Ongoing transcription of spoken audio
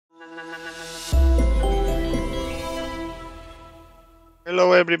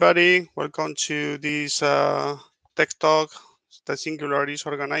Hello, everybody. Welcome to this Tech Talk that Singularity is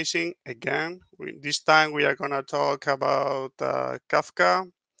organizing again. This time we are going to talk about Kafka.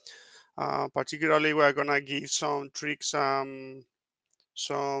 Particularly, we are going to give some tricks,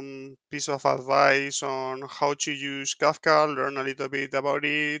 some piece of advice on how to use Kafka, learn a little bit about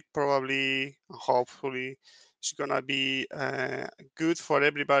it. Probably, hopefully, it's going to be good for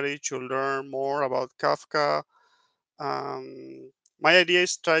everybody to learn more about Kafka. um, my idea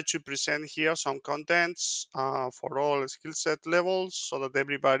is try to present here some contents for all skill set levels so that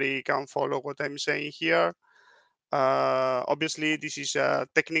everybody can follow what I'm saying here. Obviously, this is a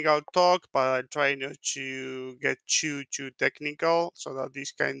technical talk, but I try not to get too technical so that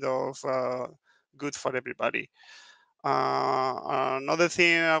this kind of good for everybody. Another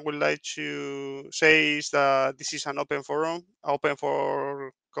thing I would like to say is that this is an open forum, open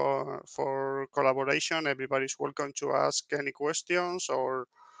for collaboration. Everybody's welcome to ask any questions or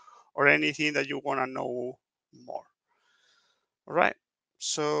anything that you want to know more. All right.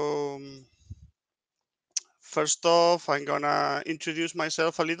 So first off, I'm gonna introduce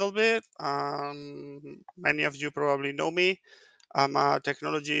myself a little bit. Many of you probably know me. I'm a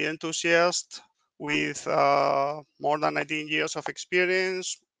technology enthusiast with more than 19 years of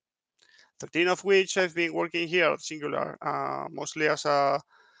experience, 13 of which I've been working here at Singular, mostly as a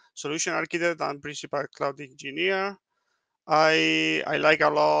solution architect and principal cloud engineer. I like a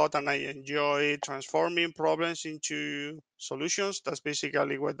lot and I enjoy transforming problems into solutions. That's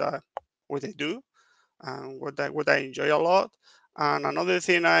basically what I do and what I enjoy a lot. And another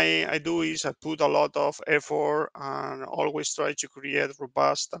thing I do is I put a lot of effort and always try to create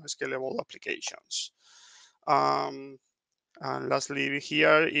robust and scalable applications. Um, and lastly,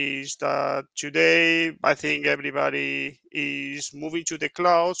 here is that today I think everybody is moving to the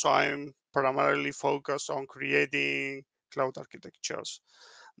cloud, so I'm primarily focused on creating cloud architectures.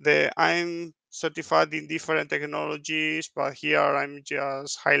 I'm certified in different technologies, but here I'm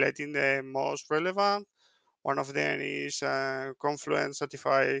just highlighting the most relevant. One of them is Confluent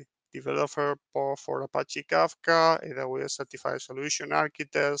certified developer for Apache Kafka, AWS certified solution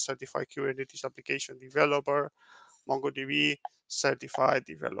architect, certified Kubernetes application developer, MongoDB certified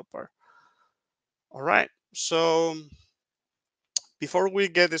developer. All right. So before we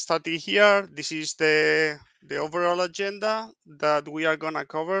get started here, this is the overall agenda that we are gonna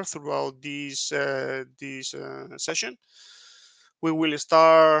cover throughout this session. We will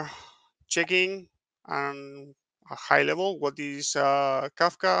start checking and a high level what is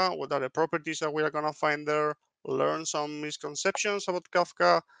Kafka, what are the properties that we are gonna find there, learn some misconceptions about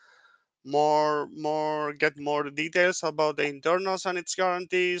Kafka, get more details about the internals and its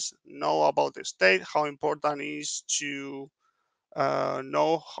guarantees, know about the state, how important it is to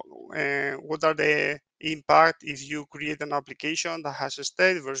know what are the impact if you create an application that has a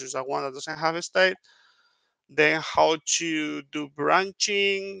state versus a one that doesn't have a state. Then how to do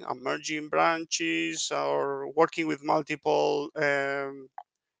branching, merging branches, or working with multiple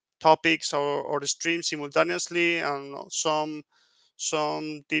topics or streams simultaneously, and some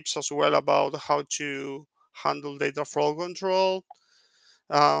tips as well about how to handle data flow control.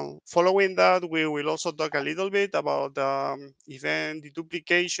 Following that, we will also talk a little bit about event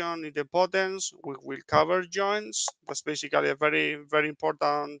deduplication, idempotence. We will cover joins. That's basically a very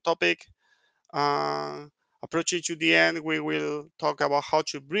important topic. Uh, Approaching to the end, we will talk about how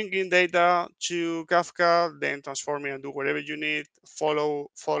to bring in data to Kafka, then transform it and do whatever you need.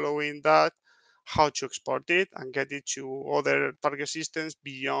 Following that, how to export it and get it to other target systems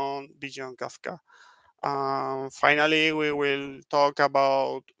beyond Kafka. Finally, we will talk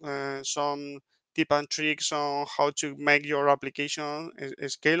about some tip and tricks on how to make your application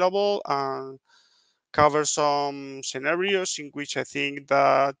scalable and cover some scenarios in which I think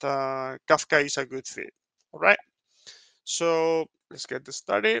that Kafka is a good fit. All right, so let's get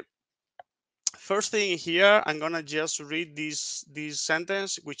started. First thing here, I'm gonna just read this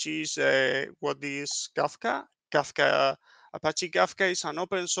sentence, which is what is Kafka. Apache Kafka is an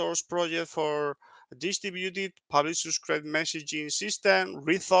open source project for a distributed public subscribed messaging system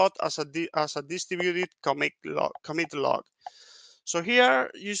rethought as a distributed commit log. So here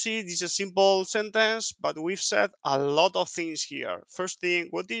you see this is a simple sentence, but we've said a lot of things here. First thing,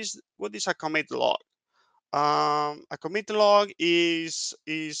 what is a commit log? A commit log is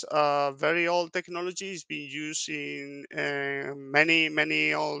a very old technology. It's been used in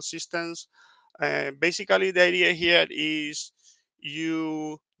many old systems. Basically, the idea here is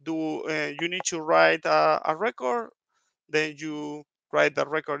you need to write a record, then you write the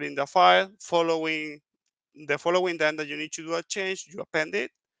record in the file. Following time that you need to do a change, you append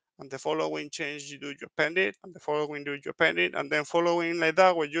it, and the following change you append it, and the following you append it, and then following like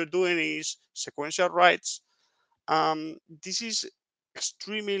that, what you're doing is sequential writes. This is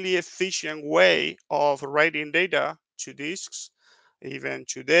extremely efficient way of writing data to disks. Even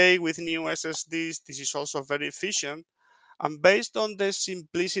today with new SSDs, this is also very efficient. And based on the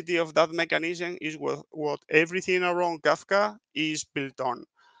simplicity of that mechanism is what everything around Kafka is built on.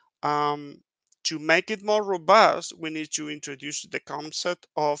 Um, to make it more robust, we need to introduce the concept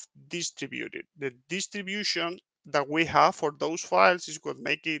of distributed. The distribution that we have for those files is what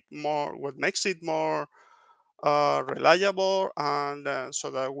makes it more reliable, and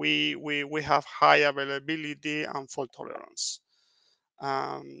so that we have high availability and fault tolerance.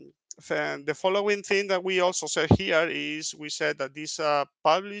 Um, then the following thing that we also said here is we said that this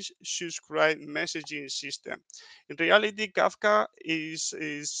publish subscribe messaging system. In reality, Kafka is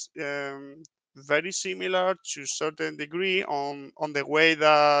very similar to a certain degree on the way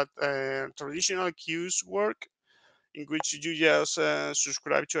that traditional queues work, in which you just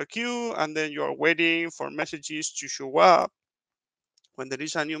subscribe to a queue and then you are waiting for messages to show up. When there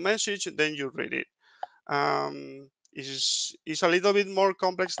is a new message, then you read it. Is a little bit more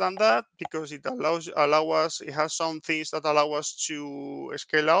complex than that because it has some things that allow us to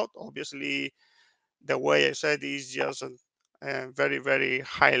scale out. Obviously, the way I said is just a very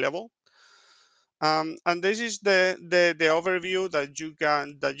high level. And this is the overview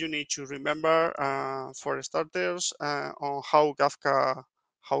that you need to remember for starters on how Kafka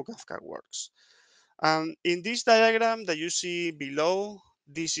works. In this diagram that you see below,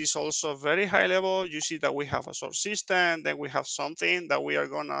 this is also very high level. You see that we have a source system, then we have something that we are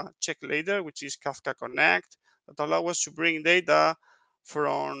gonna check later, which is Kafka Connect, that allow us to bring data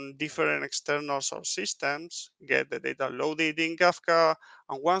from different external source systems, get the data loaded in Kafka,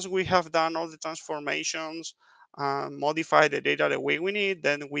 and once we have done all the transformations, modify the data the way we need,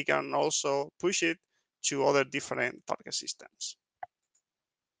 then we can also push it to other different target systems.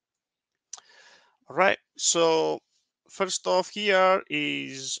 All right, so first off here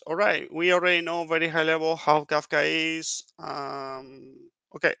is, all right, we already know very high level how Kafka is.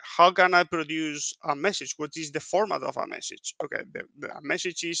 Okay, how can I produce a message? What is the format of a message? Okay, the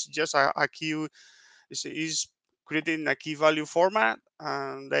message is just a key, is creating a key value format,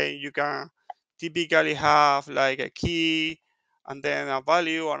 and then you can typically have like a key and then a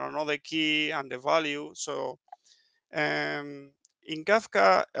value and another key and the value. So in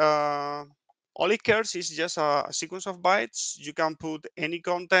Kafka, all it cares is just a sequence of bytes. You can put any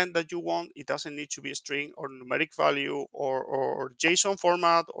content that you want. It doesn't need to be a string or numeric value or JSON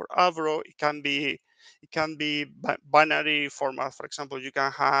format or Avro. It can be binary format. For example, you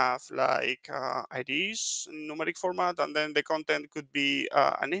can have like IDs in numeric format, and then the content could be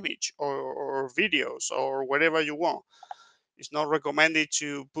an image or videos or whatever you want. It's not recommended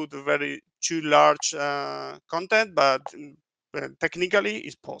to put a very too large content, but technically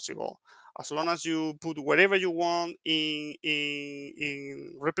it's possible. As long as you put whatever you want in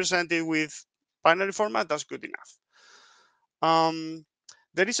represented with binary format, that's good enough.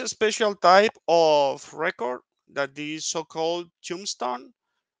 There is a special type of record that is so-called tombstone,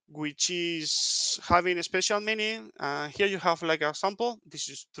 which is having a special meaning. Here you have like a sample. This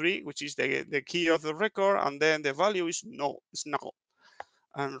is 3, which is the key of the record, and then the value is no, it's null.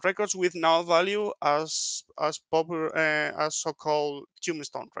 And records with null value as popular as so-called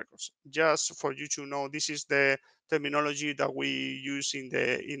tombstone records. Just for you to know, this is the terminology that we use in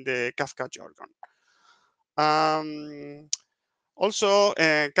the Kafka jargon. Also,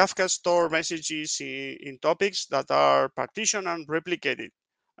 Kafka store messages in topics that are partitioned and replicated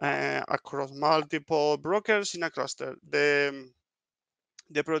across multiple brokers in a cluster.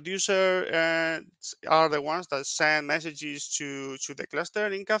 The producer are the ones that send messages to the cluster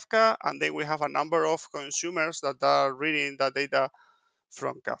in Kafka, and then we have a number of consumers that are reading that data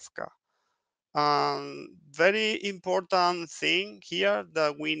from Kafka. Very important thing here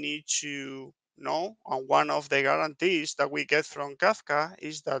that we need to know, and one of the guarantees that we get from Kafka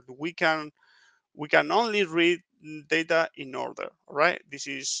is that we can only read data in order, right? This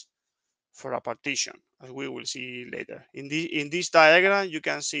is for a partition, as we will see later. In this diagram, you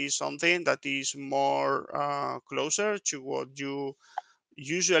can see something that is more closer to what you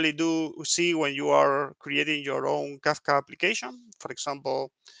usually do see when you are creating your own Kafka application. For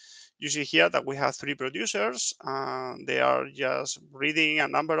example, you see here that we have 3 producers. They are just reading a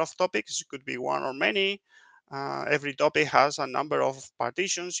number of topics. It could be one or many. Every topic has a number of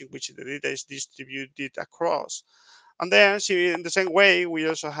partitions in which the data is distributed across. And then in the same way, we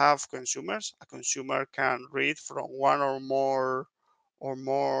also have consumers. A consumer can read from one or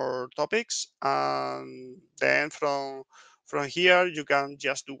more topics, and then From here, you can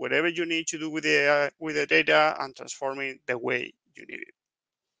just do whatever you need to do with the data and transform it the way you need it.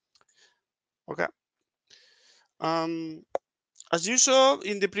 Okay. As you saw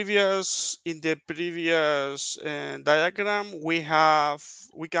in the previous diagram, we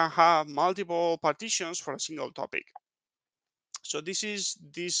can have multiple partitions for a single topic. So this is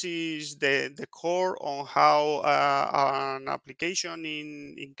the core on how an application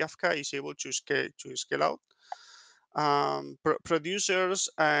in Kafka is able to scale out. Producers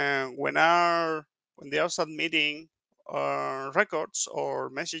when they are submitting records or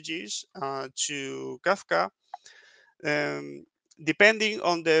messages to Kafka, depending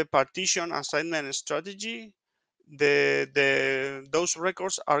on the partition assignment strategy, those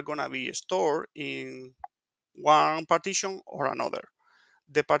records are gonna be stored in one partition or another.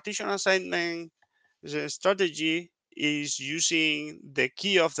 The partition assignment strategy is using the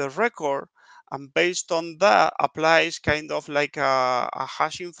key of the record, and based on that applies kind of like a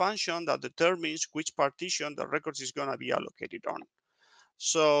hashing function that determines which partition the record is going to be allocated on.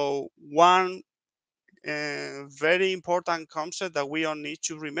 So one very important concept that we all need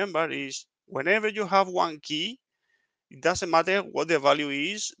to remember is whenever you have one key, it doesn't matter what the value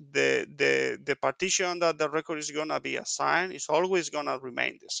is, the partition that the record is going to be assigned is always going to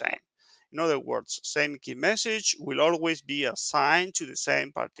remain the same. In other words, same key message will always be assigned to the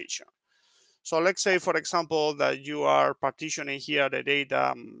same partition. So let's say, for example, that you are partitioning here the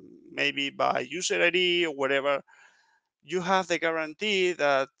data maybe by user ID or whatever. You have the guarantee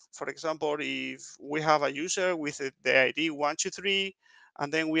that, for example, if we have a user with the ID 123,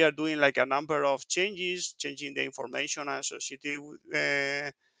 and then we are doing like a number of changes, changing the information associated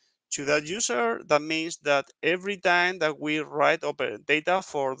to that user, that means that every time that we write open data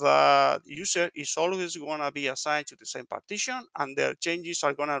for that user is always going to be assigned to the same partition, and their changes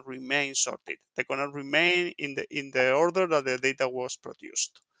are going to remain sorted. They're going to remain in the order that the data was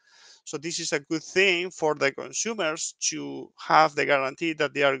produced. So this is a good thing for the consumers to have the guarantee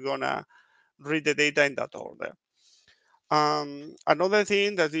that they are gonna read the data in that order. Another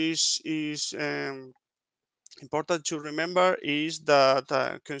thing that is important to remember is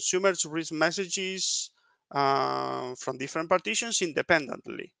that consumers read messages from different partitions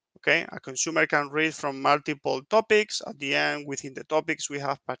independently. Okay, a consumer can read from multiple topics. At the end, within the topics, we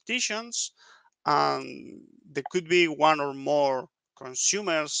have partitions, and there could be one or more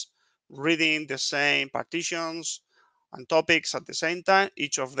consumers reading the same partitions and topics at the same time,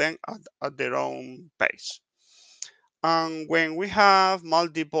 each of them at their own pace. And when we have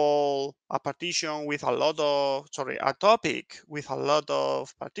multiple, a partition with a lot of, sorry, a topic with a lot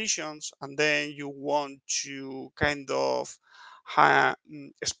of partitions, and then you want to kind of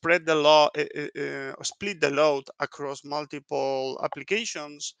spread the load, split the load across multiple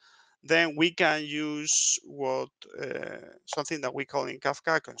applications, then we can use something that we call in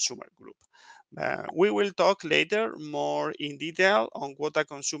Kafka a consumer group. We will talk later more in detail on what a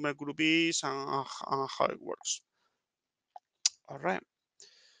consumer group is and how it works. All right.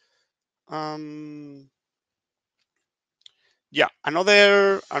 Yeah,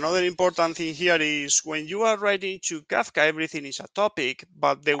 another important thing here is when you are writing to Kafka, everything is a topic,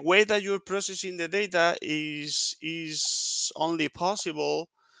 but the way that you're processing the data is only possible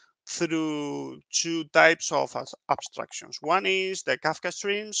through two types of abstractions. One is the Kafka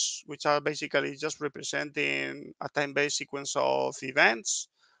streams, which are basically just representing a time-based sequence of events,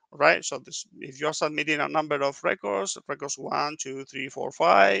 right? So if you're submitting a number of records 1, 2, 3, 4,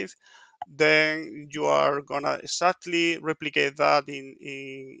 5, then you are gonna exactly replicate that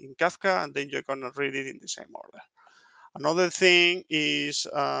in Kafka, and then you're gonna read it in the same order. Another thing is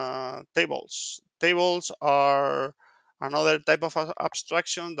tables. Tables are another type of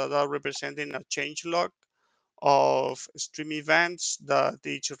abstraction that are representing a change log of stream events that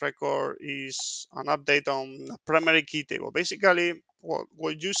each record is an update on a primary key table. Basically,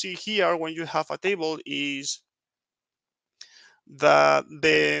 what you see here when you have a table is that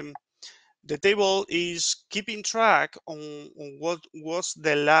the table is keeping track on what was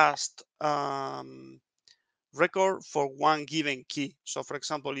the last record for one given key. So for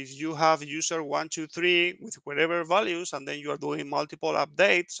example, if you have user 1, 2, 3 with whatever values, and then you are doing multiple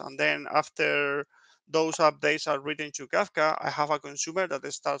updates, and then after those updates are written to Kafka, I have a consumer that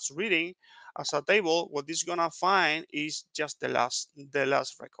starts reading as a table. What it's gonna find is just the last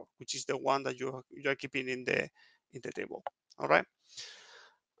record, which is the one that you're keeping in the table. All right.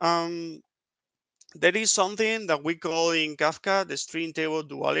 There is something that we call in Kafka the string table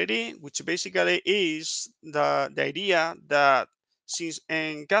duality, which basically is the idea that since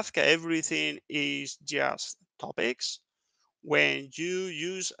in Kafka everything is just topics, when you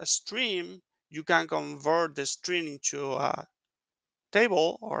use a stream, you can convert the string into a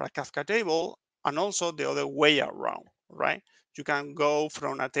table or a Kafka table, and also the other way around, right? You can go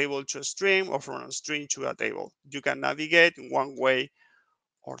from a table to a string or from a string to a table. You can navigate in one way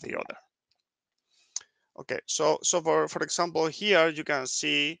or the other. Okay, so for example, here you can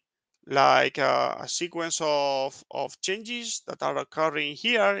see like a sequence of changes that are occurring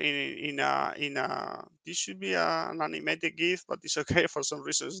here in a this should be an animated GIF, but it's okay for some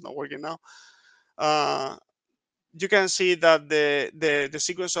reason it's not working now. You can see that the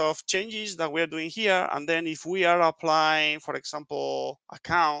sequence of changes that we are doing here, and then if we are applying, for example, a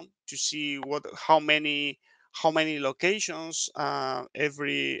count to see how many locations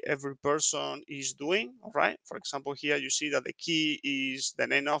every person is doing. All right, for example, here you see that the key is the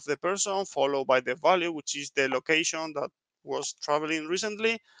name of the person followed by the value, which is the location that was traveling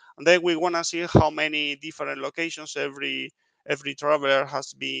recently, and then we want to see how many different locations every traveler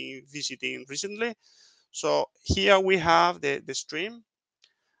has been visiting recently. So here we have the stream,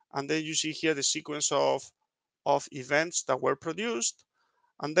 and then you see here the sequence of events that were produced.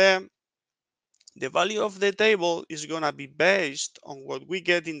 And then the value of the table is going to be based on what we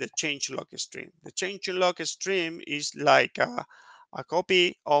get in the changelog stream. The changelog stream is like a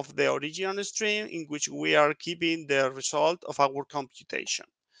copy of the original stream in which we are keeping the result of our computation.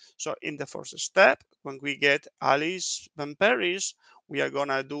 So in the first step, when we get Alice and Paris, we are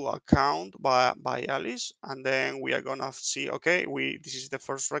gonna do a count by Alice, and then we are gonna see, okay, this is the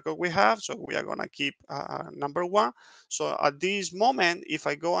first record we have, so we are gonna keep number one. So at this moment, if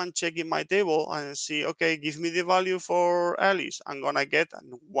I go and check in my table and see, okay, give me the value for Alice, I'm gonna get a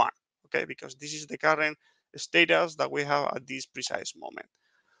one, okay, because this is the current status that we have at this precise moment.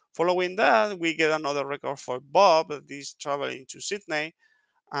 Following that, we get another record for Bob that is traveling to Sydney.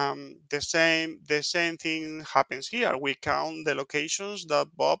 The same thing happens here. We count the locations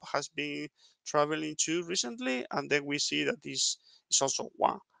that Bob has been traveling to recently, and then we see that this is also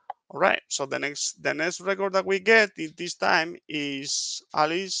one. All right. So the next record that we get this time is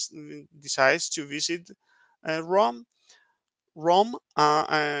Alice decides to visit Rome.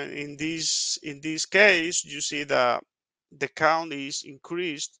 And in this case, you see that the count is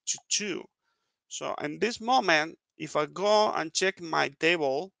increased to two. So in this moment, if I go and check my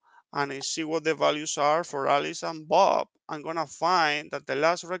table and I see what the values are for Alice and Bob, I'm gonna find that the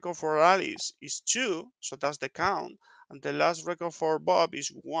last record for Alice is two, so that's the count, and the last record for Bob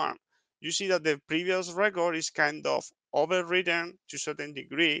is one. You see that the previous record is kind of overwritten to a certain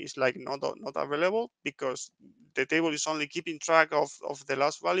degree. It's like not available because the table is only keeping track of the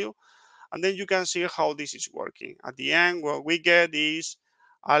last value, and then you can see how this is working. At the end, what we get is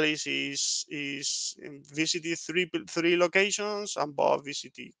Alice is visited three locations and Bob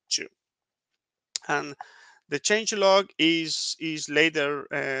visited two. And the changelog is later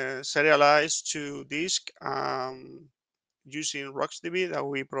serialized to disk using RocksDB that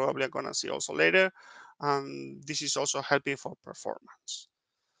we probably are gonna see also later. And this is also helping for performance.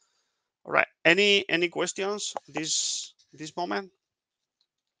 All right. Any questions this moment?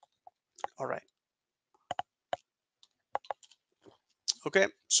 All right. Okay,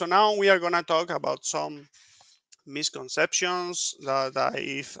 so now we are going to talk about some misconceptions that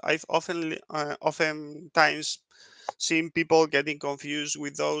I've oftentimes seen people getting confused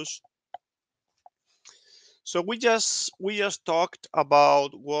with those. So we just talked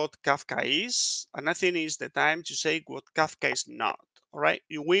about what Kafka is, and I think it's the time to say what Kafka is not. All right,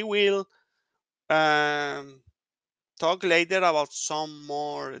 we will um, talk later about some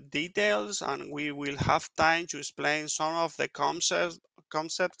more details, and we will have time to explain some of the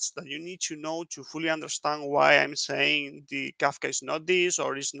concepts that you need to know to fully understand why I'm saying the Kafka is not this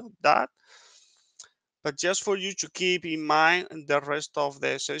or is not that. But just for you to keep in mind the rest of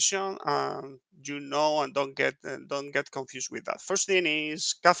the session, and don't get confused with that. First thing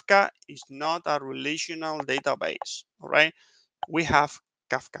is Kafka is not a relational database. All right, we have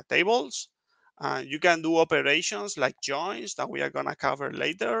Kafka tables. You can do operations like joins that we are going to cover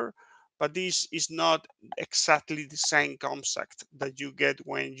later, but this is not exactly the same concept that you get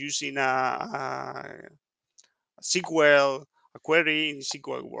when using a SQL, a query in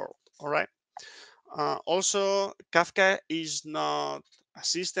SQL world. All right. Also, Kafka is not a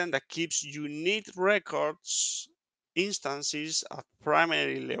system that keeps unique records instances at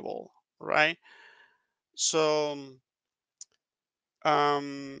primary level, right? So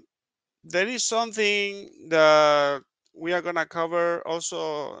um, there is something that we are gonna cover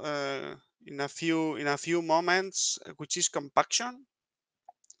also in a few moments, which is compaction,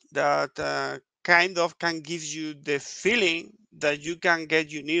 that kind of can give you the feeling that you can get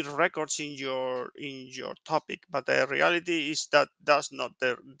unique records in your topic, but the reality is that that's not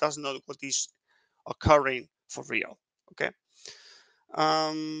what is occurring for real. Okay.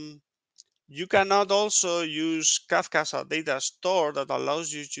 Um, you cannot also use Kafka as a data store that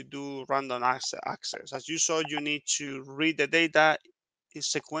allows you to do random access. As you saw, you need to read the data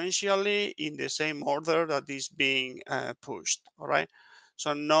sequentially in the same order that is being pushed. All right.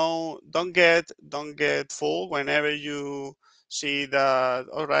 So no, don't get fooled whenever you see that,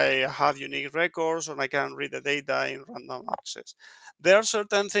 all right, I have unique records or I can read the data in random access. There are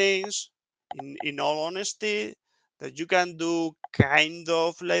certain things, in all honesty, that you can do kind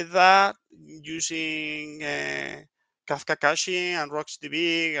of like that using Kafka caching and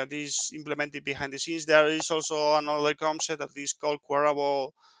RocksDB that is implemented behind the scenes. There is also another concept that is called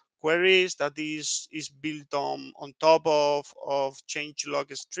queryable queries that is built on top of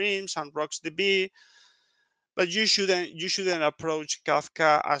changelog streams and RocksDB. But you shouldn't approach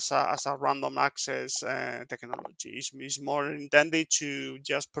Kafka as a random access technology. It's more intended to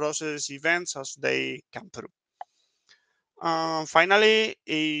just process events as they come through. Finally,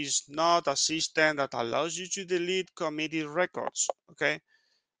 is not a system that allows you to delete committed records. Okay,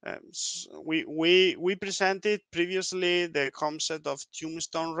 we presented previously the concept of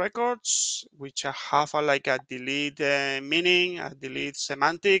tombstone records, which have like a delete meaning, a delete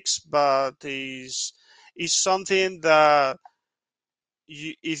semantics, but is something that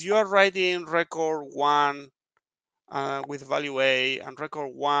if you are writing record one with value A and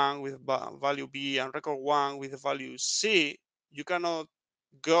record one with value B and record one with value C, you cannot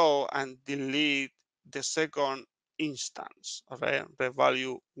go and delete the second instance, okay? The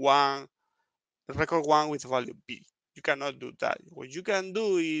value one, the record one with value B. You cannot do that. What you can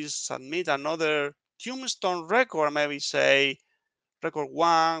do is submit another tombstone record, maybe say record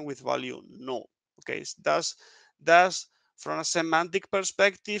one with value null. Okay, so that's from a semantic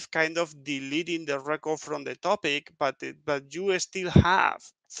perspective, kind of deleting the record from the topic, but you still have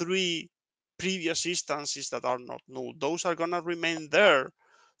three previous instances that are not null. Those are gonna remain there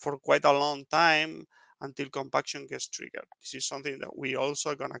for quite a long time until compaction gets triggered. This is something that we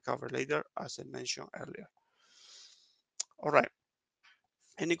also gonna cover later, as I mentioned earlier. All right.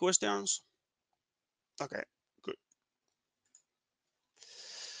 Any questions? Okay, good.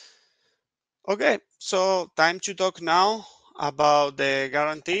 Okay, so time to talk now about the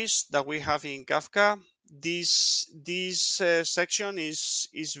guarantees that we have in Kafka. This section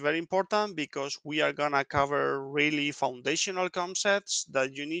is very important because we are gonna cover really foundational concepts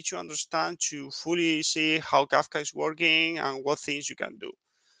that you need to understand to fully see how Kafka is working and what things you can do.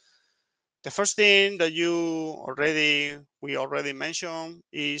 The first thing that we already mentioned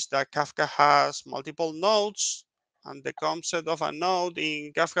is that Kafka has multiple nodes, and the concept of a node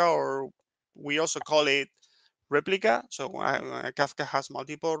in Kafka, or we also call it replica. So Kafka has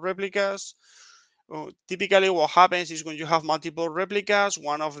multiple replicas. Typically, what happens is when you have multiple replicas,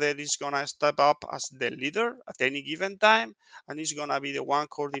 one of them is gonna step up as the leader at any given time, and it's gonna be the one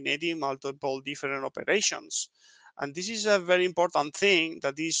coordinating multiple different operations. And this is a very important thing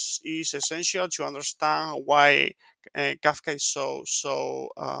that is essential to understand why Kafka is so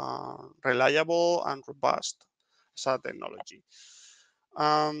reliable and robust as a technology.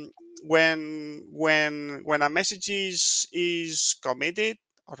 Um, when a message is committed,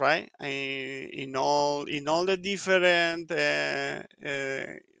 all right, in all the different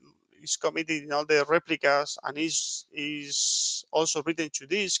is committed in all the replicas and is also written to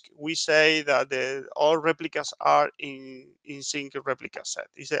disk, we say that all replicas are in sync replica set.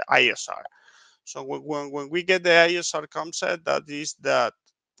 It's the ISR. So when we get the ISR concept, that is that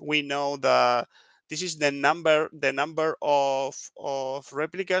we know that this is the number of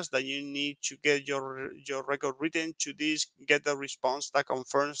replicas that you need to get your record written to this, get the response that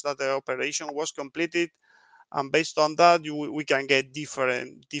confirms that the operation was completed, and based on that we can get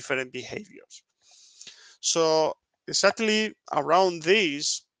different behaviors. So exactly around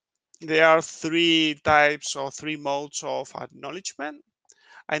this, there are three types or three modes of acknowledgement,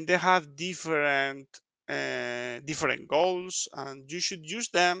 and they have different goals, and you should use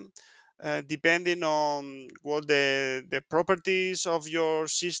them depending on what the properties of your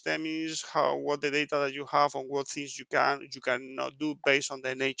system is, what the data that you have, and what things you cannot do based on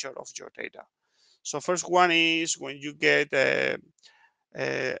the nature of your data. So first one is when you get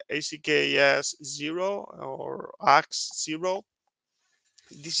ACKS 0 or AX 0.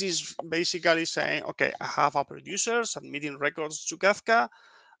 This is basically saying, okay, I have a producer submitting records to Kafka,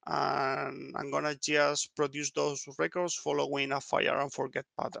 and I'm gonna just produce those records following a fire and forget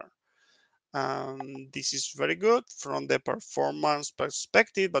pattern. This is very good from the performance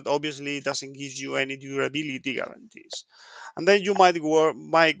perspective, but obviously it doesn't give you any durability guarantees. And then you might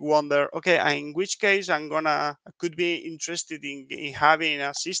wonder, okay, in which case I could be interested in having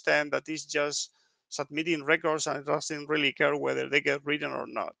a system that is just submitting records and doesn't really care whether they get written or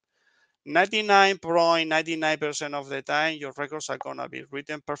not. 99.99% of the time, your records are gonna be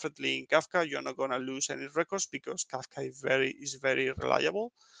written perfectly in Kafka. You're not gonna lose any records because Kafka is very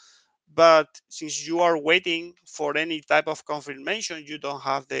reliable. But since you are waiting for any type of confirmation, you don't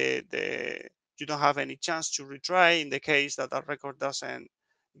have you don't have any chance to retry in the case that a record doesn't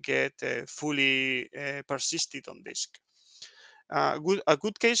get fully persisted on disk. A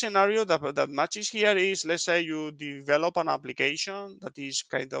good case scenario that matches here is, let's say you develop an application that is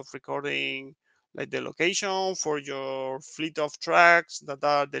kind of recording like the location for your fleet of trucks that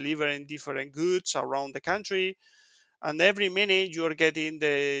are delivering different goods around the country, and every minute you're getting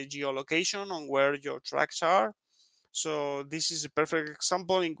the geolocation on where your trucks are. So this is a perfect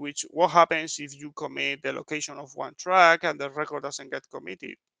example in which what happens if you commit the location of one track and the record doesn't get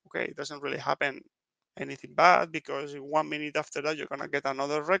committed. Okay, it doesn't really happen anything bad, because in 1 minute after that you're gonna get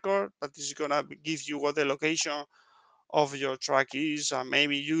another record that is gonna give you what the location of your track is, and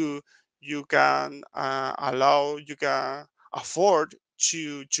maybe you can you can afford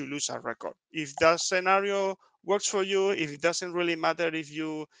to lose a record. If that scenario works for you, if it doesn't really matter if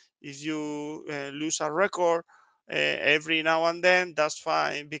you lose a record every now and then, that's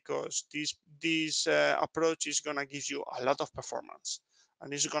fine, because this approach is gonna give you a lot of performance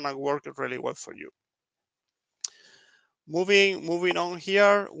and it's gonna work really well for you. Moving on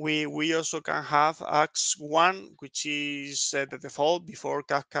here, we also can have Axe1, which is the default before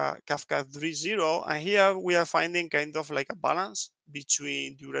Kafka 3.0, and here we are finding kind of like a balance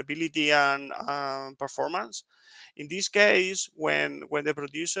between durability and performance. In this case, when the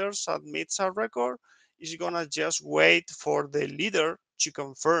producer submits a record, it's gonna just wait for the leader to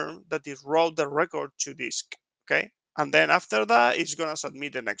confirm that it wrote the record to disk. Okay, and then after that it's going to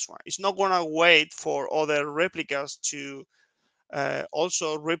submit the next one. It's not going to wait for other replicas to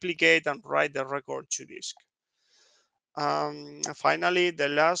also replicate and write the record to disk. Finally, the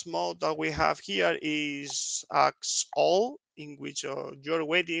last mode that we have here is axe all, in which you're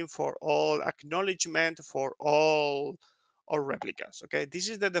waiting for all acknowledgement for all replicas. Okay, this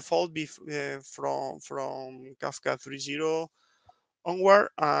is the default from Kafka 3.0 onward,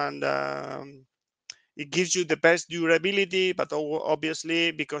 and it gives you the best durability, but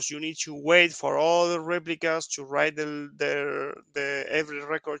obviously because you need to wait for all the replicas to write the every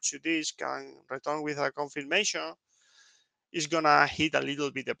record to disk and return with a confirmation, is gonna hit a little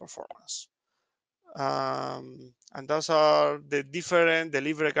bit the performance. And those are the different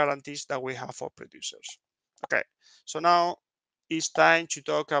delivery guarantees that we have for producers. Okay, so now it's time to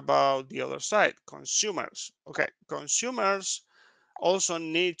talk about the other side, consumers. Okay, consumers also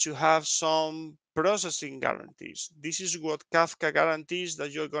need to have some processing guarantees. This is what Kafka guarantees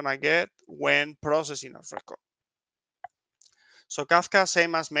that you're gonna get when processing a record. So Kafka,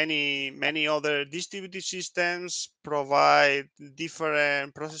 same as many other distributed systems, provide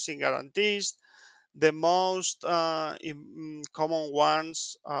different processing guarantees. The most common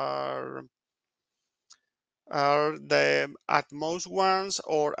ones are the at most ones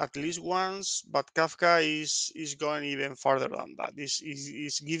or at least ones, but Kafka is going even further than that.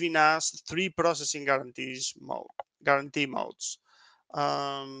 Is giving us 3 processing guarantee modes.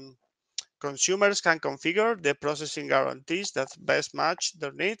 Um, Consumers can configure the processing guarantees that best match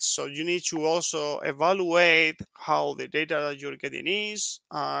their needs. So you need to also evaluate how the data that you're getting is,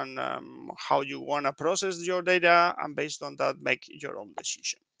 and how you want to process your data, and based on that, make your own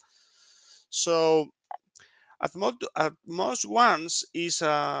decision. So at most ones is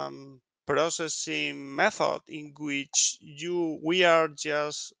processing method in which we are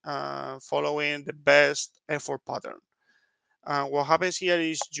just following the best effort pattern. What happens here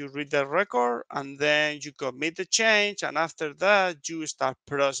is you read the record and then you commit the change, and after that you start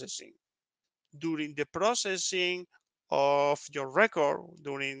processing. During the processing of your record,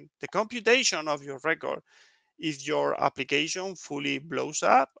 during the computation of your record, if your application fully blows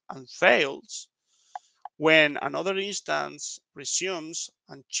up and fails, when another instance resumes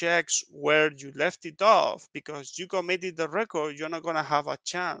and checks where you left it off, because you committed the record, you're not going to have a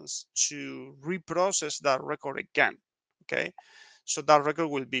chance to reprocess that record again. Okay, so that record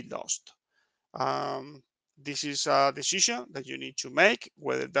will be lost. This is a decision that you need to make,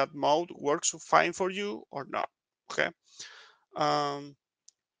 whether that mode works fine for you or not. Okay. Um,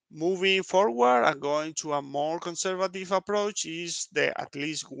 Moving forward and going to a more conservative approach is the at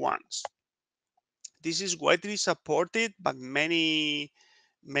least once. This is widely supported by many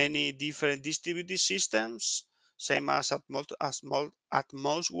different distributed systems, same as at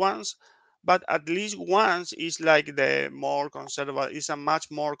most ones, but at least once is like the more conservative, is a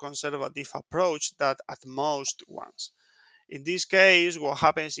much more conservative approach than at most ones. In this case, what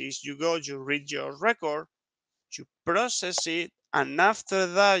happens is you go, you read your record, you process it, and after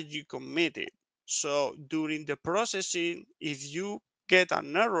that you commit it. So during the processing, if you get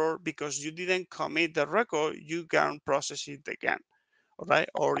an error because you didn't commit the record, you can process it again. Right?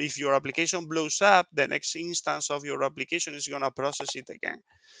 Or if your application blows up, the next instance of your application is going to process it again.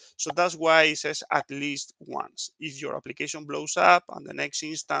 So that's why it says at least once. If your application blows up and the next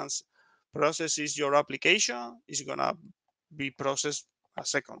instance processes your application, it's going to be processed a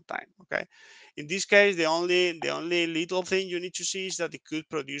second time. Okay. In this case, the only little thing you need to see is that it could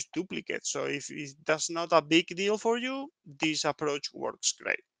produce duplicates. So if that's not a big deal for you, this approach works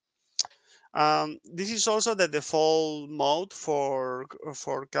great. This is also the default mode for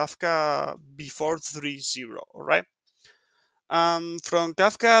Kafka before 3.0, all right? From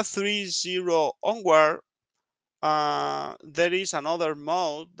Kafka 3.0 onward, there is another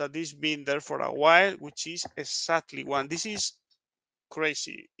mode that is been there for a while, which is exactly one. This is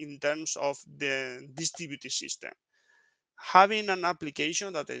crazy in terms of the distributed system. Having an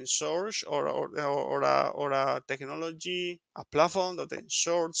application that ensures or a technology, a platform that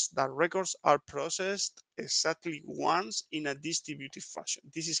ensures that records are processed exactly once in a distributed fashion.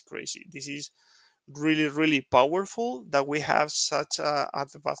 This is crazy. This is really, really powerful that we have such a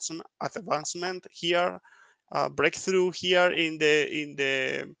advancement here, breakthrough here in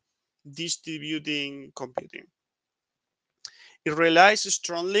the distributing computing. It relies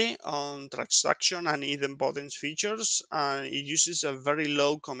strongly on transaction and idempotence features, and it uses a very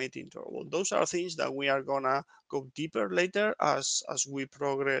low commit interval. Those are things that we are gonna go deeper later as we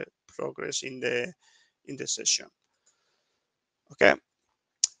progress in the session. Okay,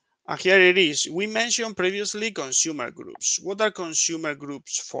 and here it is. We mentioned previously consumer groups. What are consumer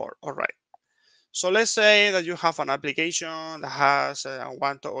groups for? All right. So let's say that you have an application that has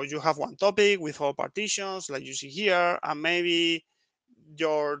or you have one topic with all partitions, like you see here, and maybe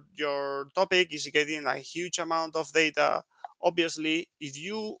your topic is getting a huge amount of data. Obviously, if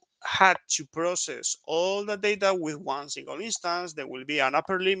you had to process all the data with one single instance, there will be an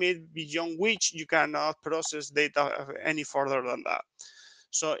upper limit beyond which you cannot process data any further than that.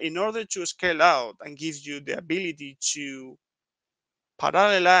 So in order to scale out and give you the ability to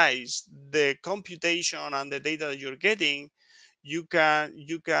parallelize the computation and the data that you're getting, you can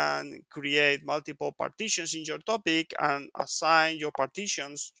create multiple partitions in your topic and assign your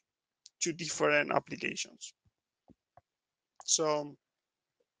partitions to different applications. So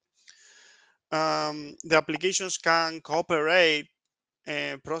the applications can cooperate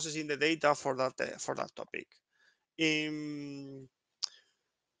processing the data for that topic.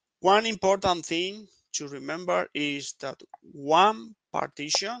 One important thing to remember is that one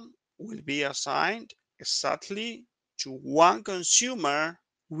partition will be assigned exactly to one consumer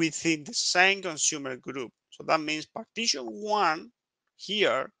within the same consumer group. So that means partition one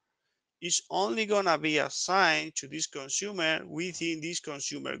here is only gonna be assigned to this consumer within this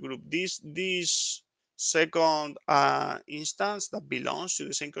consumer group. This second instance that belongs to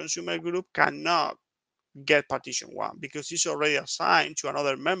the same consumer group cannot get partition one because it's already assigned to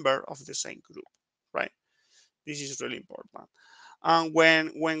another member of the same group, right? This is really important. And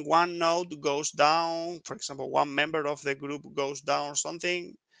when one node goes down, for example, one member of the group goes down or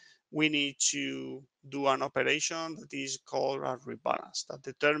something, we need to do an operation that is called a rebalance that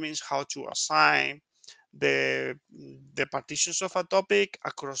determines how to assign the partitions of a topic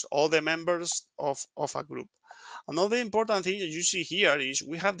across all the members of a group. Another important thing that you see here is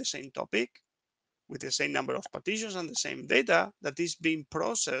we have the same topic with the same number of partitions and the same data that is being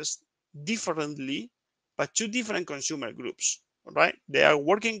processed differently by two different consumer groups, right? They are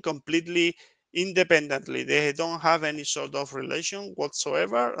working completely independently. They don't have any sort of relation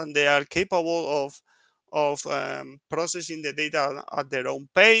whatsoever, and they are capable of processing the data at their own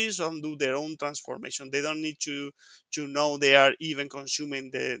pace and do their own transformation. They don't need to know they are even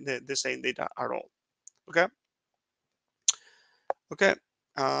consuming the same data at all. Okay. Okay,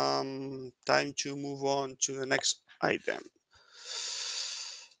 time to move on to the next item.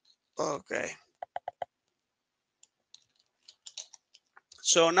 Okay.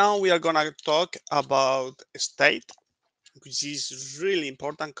 So now we are gonna talk about state, which is really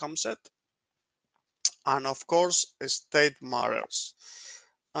important concept. And of course, state matters.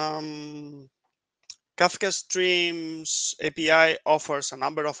 Kafka Streams API offers a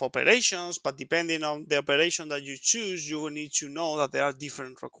number of operations, but depending on the operation that you choose, you will need to know that there are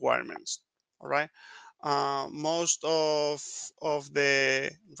different requirements. All right. Most of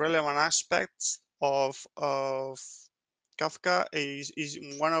the relevant aspects of Kafka is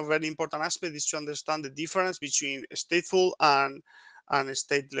one of very important aspects is to understand the difference between stateful and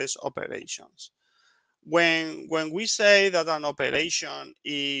stateless operations. When we say that an operation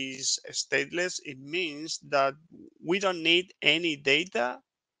is stateless, it means that we don't need any data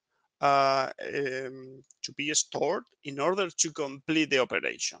to be stored in order to complete the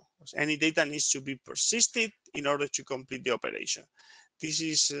operation. Any data needs to be persisted in order to complete the operation. This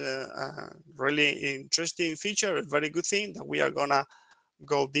is a really interesting feature, a very good thing that we are gonna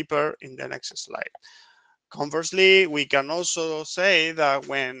go deeper in the next slide. Conversely, we can also say that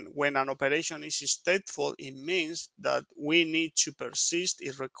when an operation is stateful, it means that we need to persist.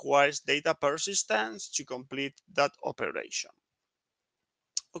 It requires data persistence to complete that operation.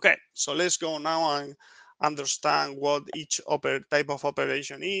 Okay, so let's go now and understand what each type of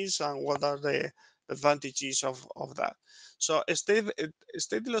operation is and what are the advantages of that. So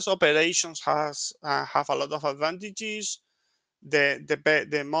stateless operations have a lot of advantages.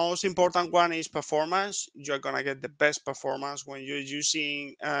 The most important one is performance. You're gonna get the best performance when you're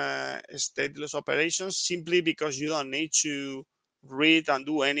using stateless operations, simply because you don't need to read and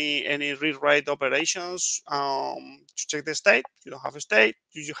do any read write operations to check the state. You don't have a state.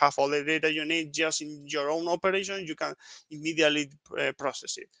 You have all the data you need just in your own operation. You can immediately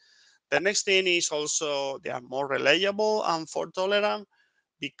process it. The next thing is also they are more reliable and fault tolerant,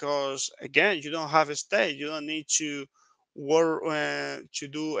 because again, you don't have a state. You don't need to work to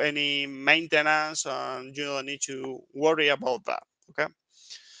do any maintenance, and you don't need to worry about that. Okay,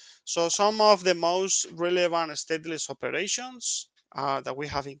 so some of the most relevant stateless operations that we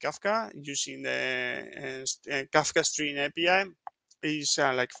have in Kafka using the Kafka Stream API is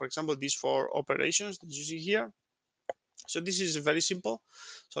like, for example, these four operations that you see here. So this is very simple.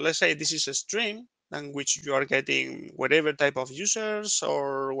 So let's say this is a stream in which you are getting whatever type of users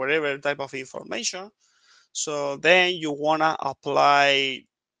or whatever type of information. So then you wanna apply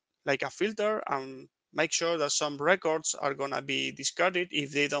like a filter and make sure that some records are gonna be discarded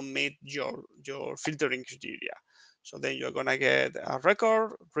if they don't meet your filtering criteria. So then you're gonna get a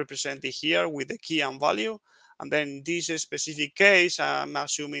record represented here with the key and value. And then in this specific case, I'm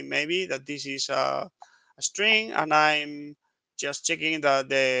assuming maybe that this is a string, and I'm just checking that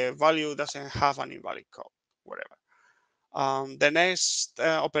the value doesn't have an invalid code, whatever. The next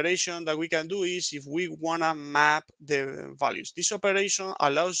operation that we can do is if we want to map the values. This operation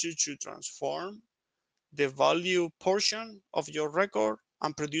allows you to transform the value portion of your record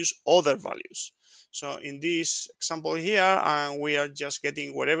and produce other values. So in this example here, we are just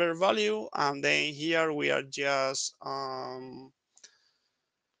getting whatever value, and then here we are just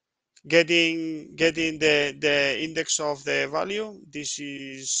getting the index of the value. This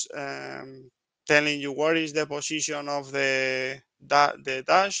is telling you what is the position of the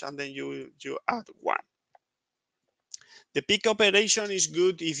dash, and then you add one. The pick operation is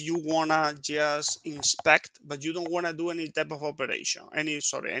good if you wanna just inspect, but you don't wanna do any type of operation, any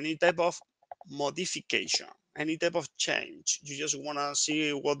type of modification, any type of change. You just wanna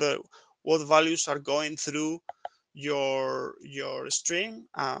see what values are going through your stream.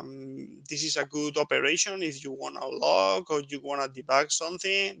 This is a good operation if you want to log or you want to debug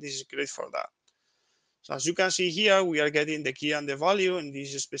something. This is great for that. So as you can see here, we are getting the key and the value. In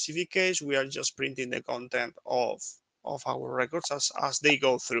this specific case, we are just printing the content of our records as they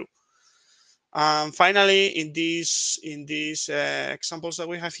go through. Finally, in these examples that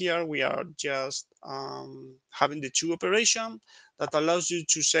we have here, we are just having the two operation that allows you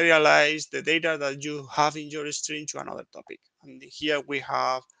to serialize the data that you have in your stream to another topic. And here we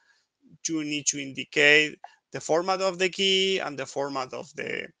have you need to indicate the format of the key and the format of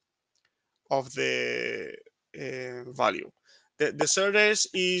the value. The service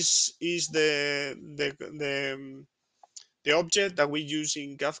is the object that we use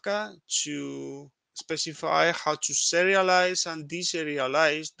in Kafka to specify how to serialize and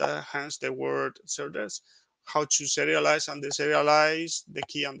deserialize, hence the word service, how to serialize and deserialize the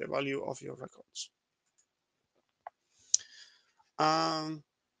key and the value of your records.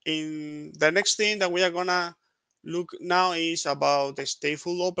 In the next thing that we are gonna look now is about the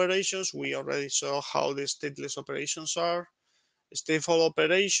stateful operations. We already saw how the stateless operations are. Stateful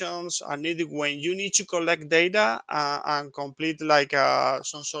operations are needed when you need to collect data and complete like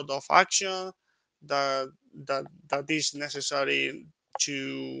some sort of action that is necessary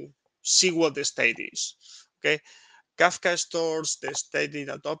to see what the state is. Okay, Kafka stores the state in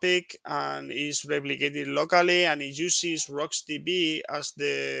a topic and is replicated locally, and it uses RocksDB as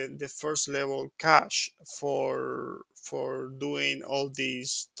the first level cache for doing all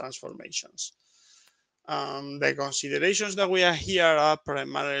these transformations. The considerations that we are here are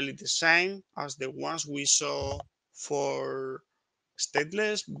primarily the same as the ones we saw for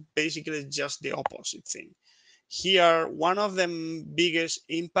stateless, basically just the opposite thing. Here, one of the biggest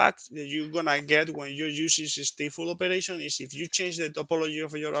impacts that you're gonna get when you use this stateful operation is if you change the topology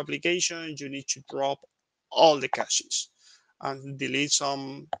of your application, you need to drop all the caches and delete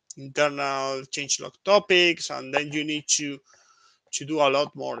some internal changelog topics, and then you need to do a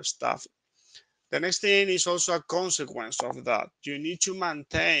lot more stuff. The next thing is also a consequence of that. You need to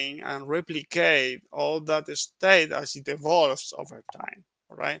maintain and replicate all that state as it evolves over time,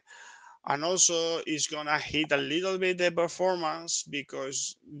 all right? And also it's gonna hit a little bit the performance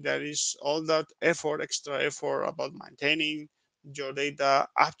because there is all that effort, extra effort about maintaining your data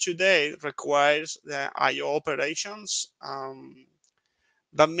up to date requires the IO operations.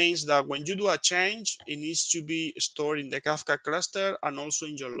 That means that when you do a change, it needs to be stored in the Kafka cluster and also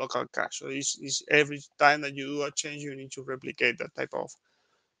in your local cache. So it's every time that you do a change, you need to replicate that type of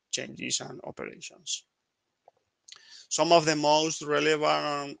changes and operations. Some of the most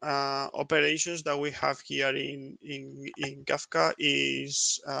relevant operations that we have here in Kafka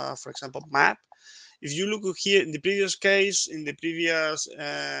is, for example, map. If you look here in the previous case, in the previous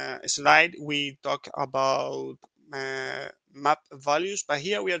slide, we talked about map values, but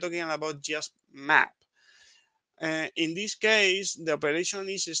here we are talking about just map. In this case, the operation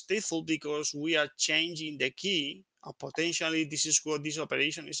is stateful because we are changing the key. Potentially, this is what this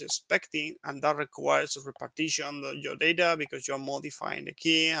operation is expecting, and that requires a repartition of your data because you're modifying the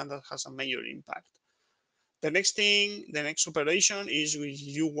key, and that has a major impact. The next thing, the next operation is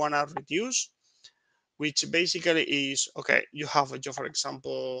you want to reduce, which basically is, okay, you have, for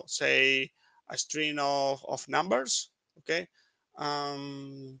example, say a string of numbers, okay?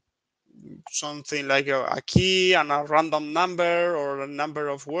 Something like a key and a random number or a number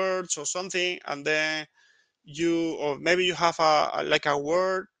of words or something, and then you, or maybe you have like a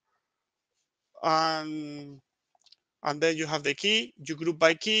word, and then you have the key, you group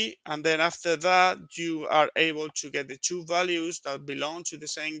by key, and then after that you are able to get the two values that belong to the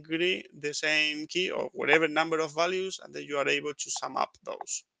same key or whatever number of values, and then you are able to sum up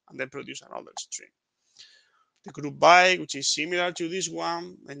those and then produce another string. The group by, which is similar to this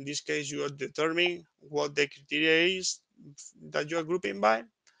one. In this case, you are determining what the criteria is that you are grouping by.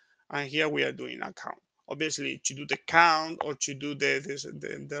 And here we are doing a count. Obviously, to do the count or to do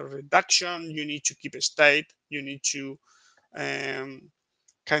the reduction, you need to keep a state. You need to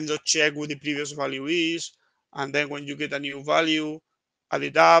kind of check what the previous value is. And then when you get a new value, add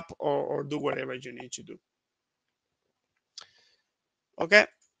it up or do whatever you need to do. Okay.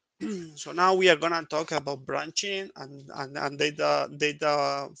 So now we are gonna talk about branching and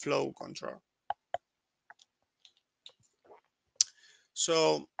data flow control.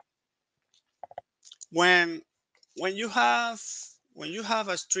 So when when you have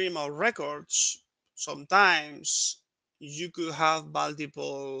a stream of records, sometimes you could have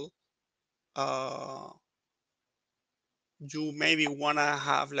multiple. You maybe wanna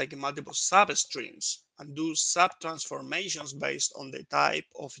have like multiple substreams and do sub transformations based on the type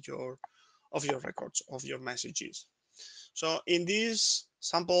of your records of your messages. So in this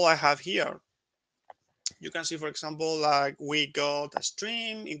sample I have here, you can see, for example, like we got a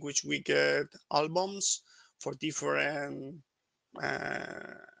stream in which we get albums for different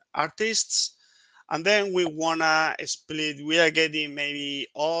uh, artists, and then we wanna split. We are getting maybe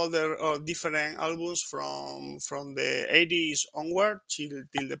all the different albums from the 80s onward till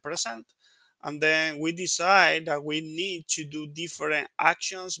the present, and then we decide that we need to do different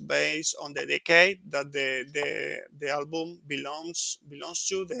actions based on the decade that the album belongs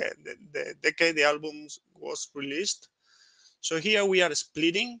to, the decade the album was released. So here we are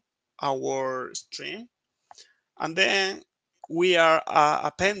splitting our stream, and then we are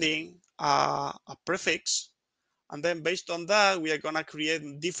appending a prefix, and then based on that we are going to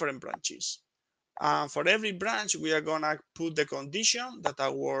create different branches. For every branch, we are gonna put the condition that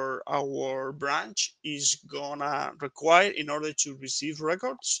our branch is gonna require in order to receive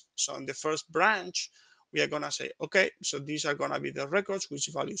records. So in the first branch, we are gonna say, okay, so these are gonna be the records which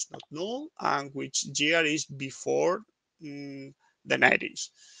value is not null and which year is before the 90s.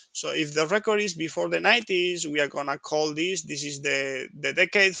 So if the record is before the 90s, we are gonna call this is the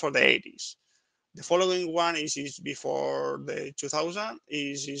decade for the 80s. The following one is before the 2000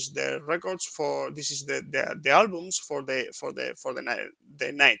 is the records for this is the albums for the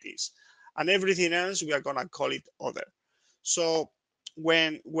 90s, and everything else we are gonna call it other. So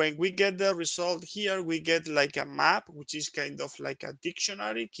when we get the result here, we get like a map which is kind of like a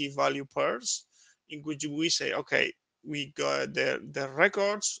dictionary key value pairs, in which we say, okay, we got the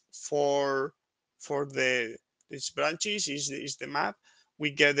records for the these branches is the map. we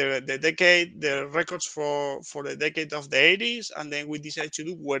get the decade, the records for the decade of the 80s, and then we decide to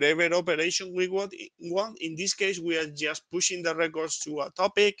do whatever operation we want. In this case, we are just pushing the records to a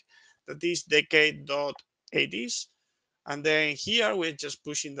topic that is decade.80s. And then here we're just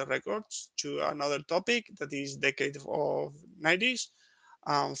pushing the records to another topic that is decade of 90s.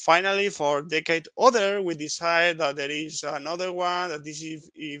 Finally, for decade other, we decide that there is another one that is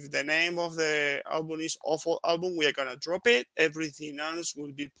if the name of the album is awful album, we are gonna drop it. Everything else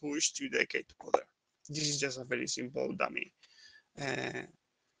will be pushed to decade other. This is just a very simple dummy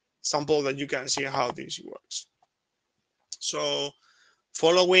sample that you can see how this works. So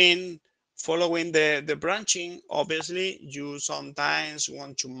following the branching, obviously you sometimes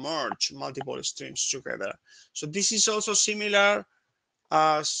want to merge multiple streams together. So this is also similar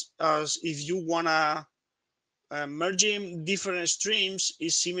as if you wanna merging different streams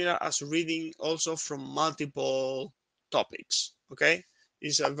is similar as reading also from multiple topics. Okay,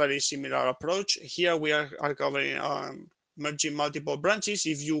 it's a very similar approach. Here we are covering merging multiple branches.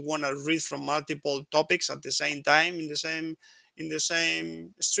 If you want to read from multiple topics at the same time in the same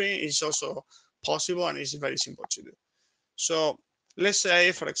stream, it's also possible and it's very simple to do. So let's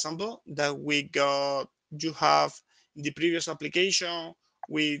say, for example, that you have in the previous application,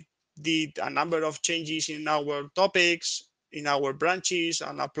 we did a number of changes in our topics, in our branches,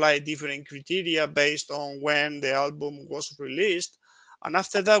 and applied different criteria based on when the album was released. And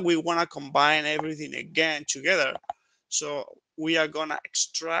after that, we want to combine everything again together. So we are going to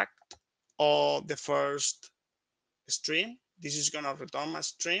extract all the first stream. This is going to return a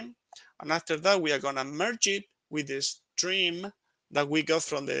stream. And after that, we are going to merge it with the stream that we got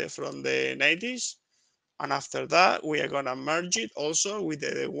from the 90s. And after that, we are going to merge it also with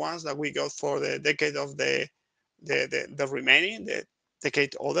the ones that we got for the decade of the remaining, the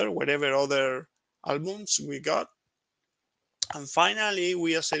decade other, whatever other albums we got. And finally,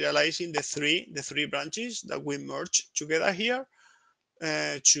 we are serializing the three branches that we merged together here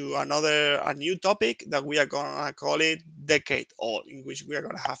to a new topic that we are gonna call it decade all, in which we are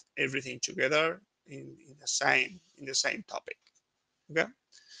gonna have everything together in the same topic. Okay,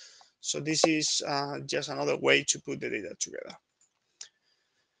 so this is just another way to put the data together.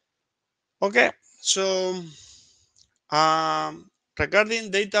 Okay, so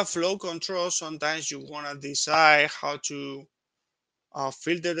regarding data flow control, sometimes you want to decide how to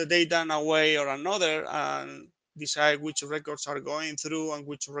filter the data in a way or another and decide which records are going through and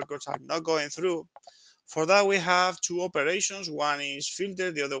which records are not going through. For that, we have two operations. One is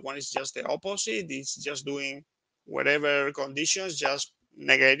filter, the other one is just the opposite. It's just doing whatever conditions, just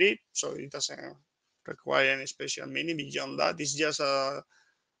negate it. So it doesn't require any special meaning beyond that. It's just a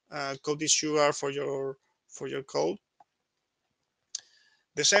code is sugar for your code.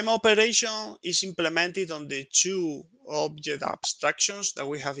 The same operation is implemented on the two object abstractions that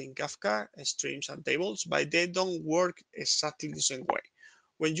we have in Kafka, streams and tables, but they don't work exactly the same way.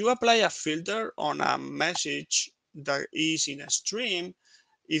 When you apply a filter on a message that is in a stream,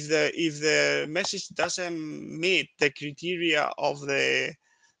 if the message doesn't meet the criteria of the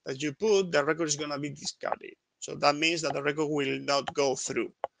that you put, the record is going to be discarded. So that means that the record will not go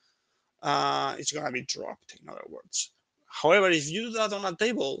through. It's going to be dropped, in other words. However, if you do that on a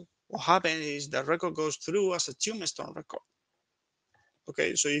table, what happens is the record goes through as a tombstone record.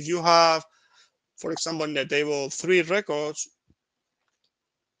 Okay, so if you have, for example, in the table 3 records,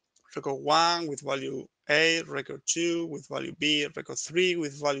 record 1 with value A, record 2 with value B, record 3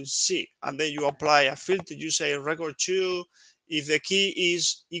 with value C, and then you apply a filter. You say record 2, if the key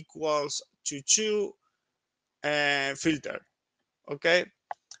is equals to 2, filter. Okay,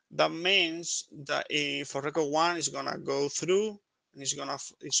 that means that for record 1 it's gonna go through and it's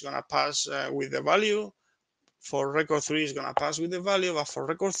gonna pass with the value. For record 3 it's gonna pass with the value, but for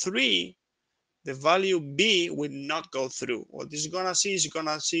record 3 the value B will not go through. What this is gonna see is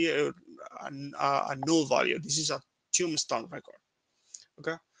gonna see a null value. This is a tombstone record.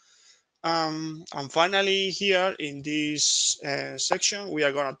 Okay. And finally, here in this section, we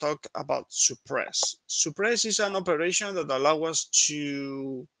are going to talk about suppress. Suppress is an operation that allows us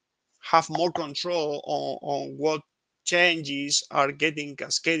to have more control on what changes are getting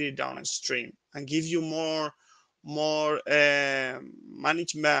cascaded downstream and give you more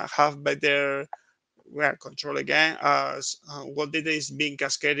management, have better control again as what data is being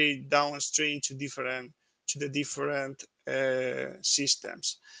cascaded downstream to the different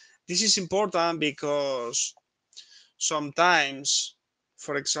systems. This is important because sometimes,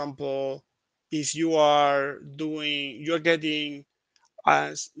 for example, if you're getting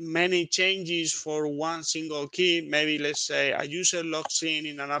as many changes for one single key. Maybe let's say a user logs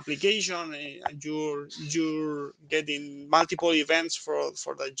in an application and you're getting multiple events for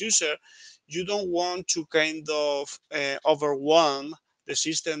that user. You don't want to kind of overwhelm the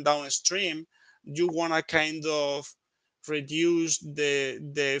system downstream. You want to kind of reduce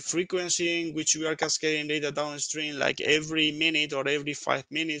the frequency in which you are cascading data downstream, like every minute or every 5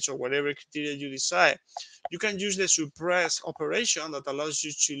 minutes or whatever criteria you decide. You can use the suppress operation that allows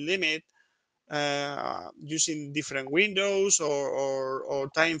you to limit using different windows or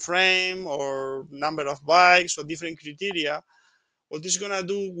time frame or number of bytes or different criteria. What it's gonna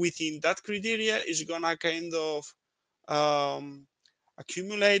do within that criteria is gonna kind of um,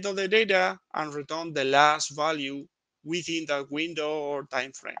 accumulate all the data and return the last value within that window or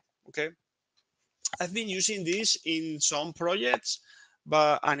time frame. Okay. I've been using this in some projects,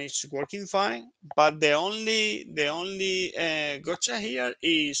 but and it's working fine. But the only gotcha here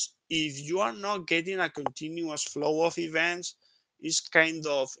is if you are not getting a continuous flow of events, it's kind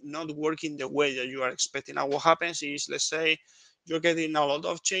of not working the way that you are expecting. Now, what happens is, let's say you're getting a lot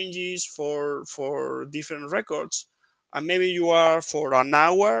of changes for different records, and maybe you are for an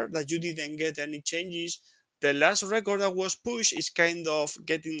hour that you didn't get any changes. The last record that was pushed is kind of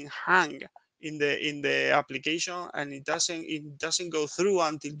getting hung in the application, and it doesn't go through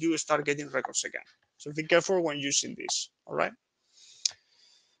until you start getting records again. So be careful when using this. All right.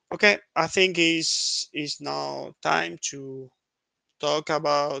 Okay, I think is now time to talk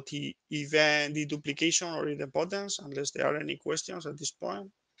about the event deduplication or idempotence, unless there are any questions at this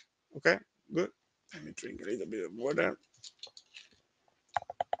point. Okay, good. Let me drink a little bit of water.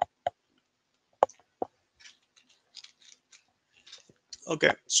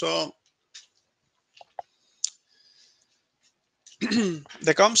 Okay, so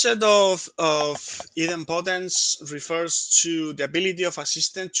the concept of idempotence refers to the ability of a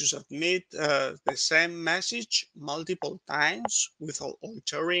system to submit the same message multiple times without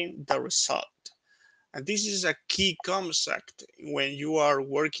altering the result. And this is a key concept when you are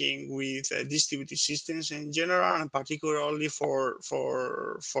working with distributed systems in general, and particularly for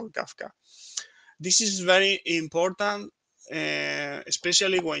Kafka. This is very important,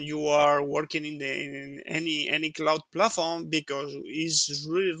 especially when you are working in any cloud platform, because it's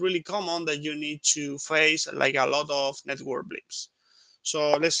really common that you need to face like a lot of network blips.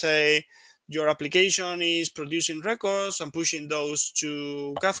 So let's say your application is producing records and pushing those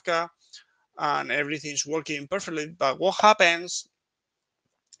to Kafka, and everything's working perfectly. But what happens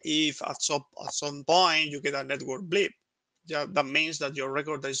if at some point you get a network blip? Yeah, that means that your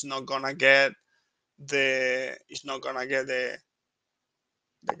record is not gonna get the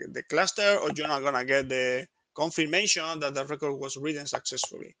cluster, or you're not gonna get the confirmation that the record was written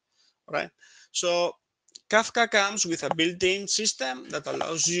successfully. All right. So Kafka comes with a built-in system that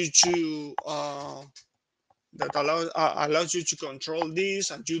allows you to allows you to control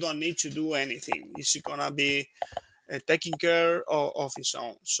this, and you don't need to do anything. It's gonna be taking care of its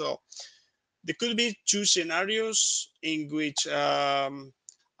own. So there could be two scenarios in which a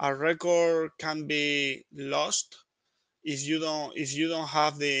record can be lost if you don't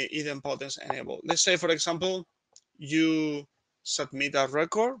have the idempotence enabled. Let's say, for example, you submit a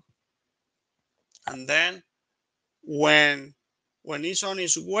record, and then when it's on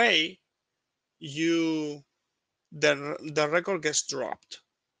its way, you the record gets dropped,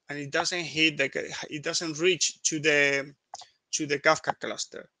 and it doesn't reach to the Kafka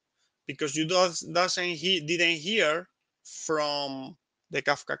cluster, because you didn't hear from the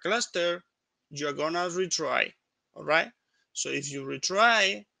Kafka cluster. You're gonna retry. All right. So if you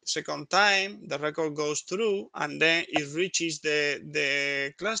retry second time, the record goes through, and then it reaches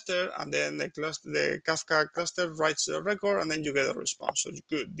the cluster, and then the Kafka cluster writes the record, and then you get a response. So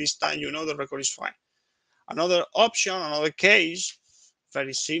good. This time you know the record is fine. Another option, another case,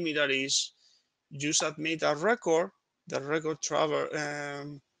 very similar, is you submit a record, the record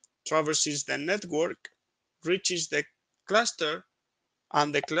traverses the network, reaches the cluster,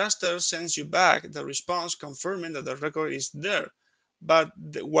 and the cluster sends you back the response confirming that the record is there. But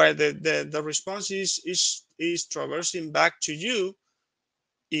where the response is traversing back to you,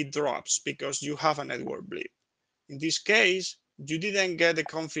 it drops because you have a network blip. In this case, you didn't get the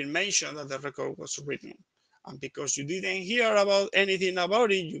confirmation that the record was written. And because you didn't hear about anything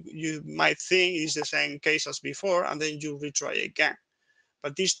about it, you might think it's the same case as before, and then you retry again.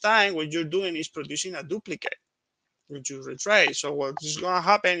 But this time, what you're doing is producing a duplicate, which you retry. So what is going to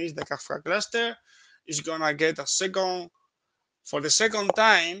happen is the Kafka cluster is going to get for the second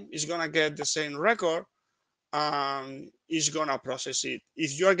time, it's going to get the same record, is gonna process it.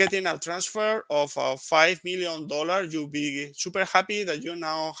 If you are getting a transfer of $5 million, you'll be super happy that you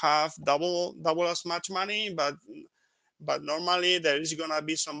now have double as much money, but normally there is gonna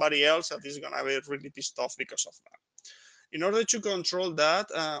be somebody else that is gonna be really pissed off because of that. In order to control that,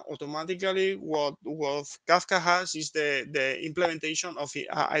 automatically what Kafka has is the implementation of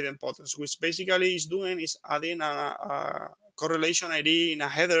idempotence, which basically is doing is adding a correlation ID in a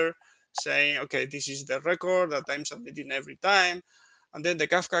header saying, okay, this is the record that I'm submitting every time. And then the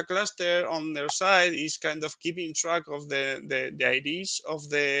Kafka cluster on their side is kind of keeping track of the IDs of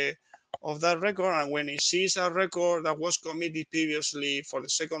that record. And when it sees a record that was committed previously for the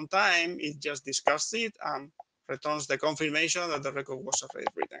second time, it just discards it and returns the confirmation that the record was already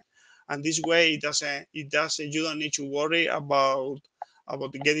written. And this way, you don't need to worry about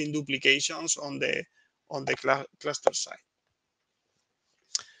getting duplications on the cluster side.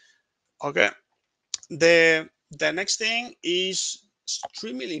 Okay. The next thing is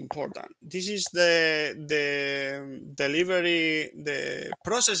extremely important. This is the delivery, the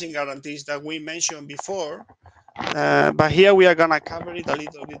processing guarantees that we mentioned before, but here we are gonna cover it a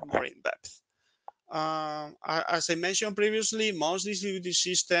little bit more in depth. As I mentioned previously, most distributed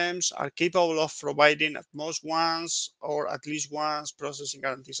systems are capable of providing at most once or at least once processing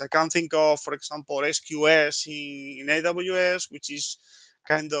guarantees. I can think of, for example, SQS in AWS, which is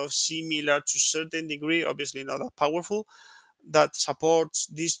kind of similar to a certain degree, obviously not that powerful, that supports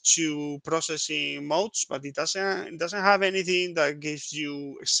these two processing modes, but it doesn't have anything that gives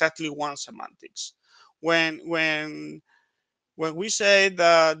you exactly one semantics. When we say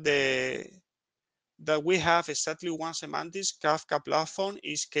that we have exactly one semantics, Kafka platform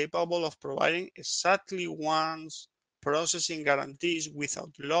is capable of providing exactly one processing guarantees without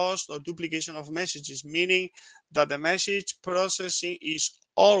loss or duplication of messages, meaning that the message processing is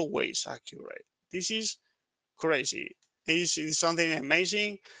always accurate. This is crazy. This is something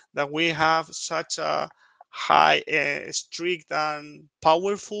amazing that we have such a high, strict and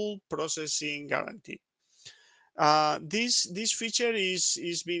powerful processing guarantee. This feature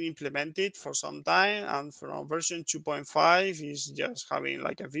is being implemented for some time, and from version 2.5 is just having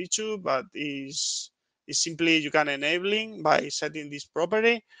like a feature, but is simply you can enabling by setting this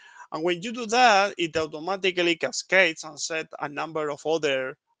property. And when you do that, it automatically cascades and set a number of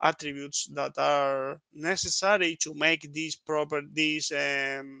other attributes that are necessary to make this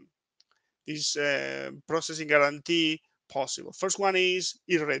processing guarantee possible. First one is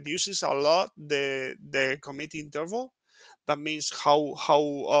it reduces a lot the commit interval. That means how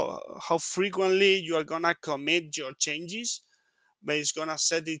frequently you are gonna commit your changes, but it's gonna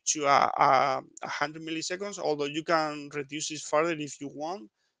set it to 100 milliseconds. Although you can reduce it further if you want.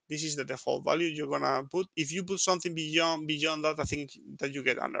 This is the default value you're gonna put. If you put something beyond that, I think that you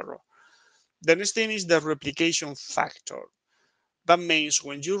get an error. The next thing is the replication factor. That means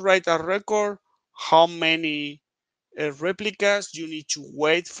when you write a record, how many replicas you need to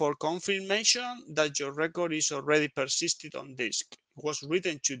wait for confirmation that your record is already persisted on disk. It was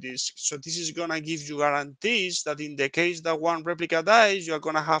written to disk. So this is going to give you guarantees that in the case that one replica dies, you are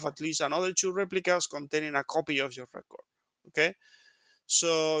going to have at least another two replicas containing a copy of your record. Okay.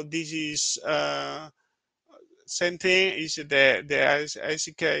 So this is same thing is the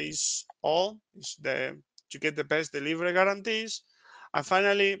ICK is all is the to get the best delivery guarantees. And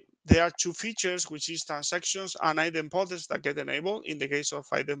finally, there are two features, which is transactions and idempotence that get enabled. In the case of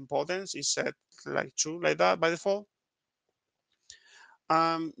idempotence, it's set like true like that by default.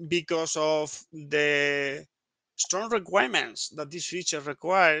 Because of the strong requirements that this feature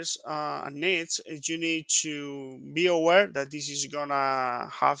requires and needs, you need to be aware that this is gonna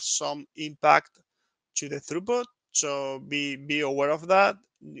have some impact to the throughput. So be aware of that.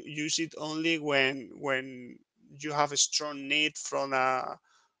 Use it only when you have a strong need from a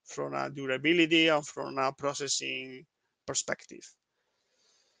durability and from a processing perspective.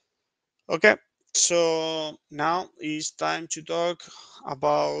 Okay, so now it's time to talk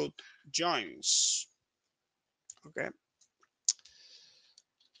about joins. Okay.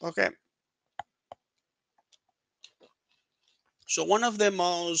 Okay. So one of the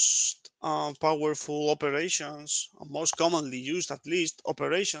most powerful operations, or most commonly used at least,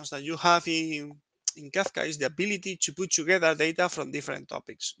 operations that you have in Kafka is the ability to put together data from different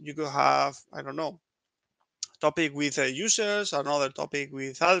topics. You could have, I don't know, topic with users, another topic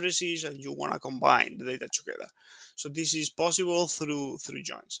with addresses, and you want to combine the data together. So this is possible through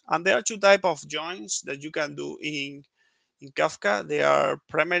joins. And there are two types of joins that you can do in Kafka. They are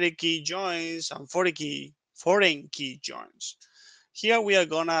primary key joins and foreign key joins. Here we are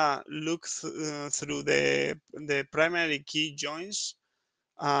gonna look through the primary key joins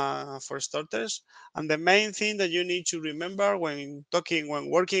for starters. And the main thing that you need to remember when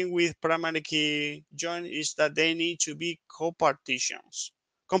working with primary key join is that they need to be compartitioned.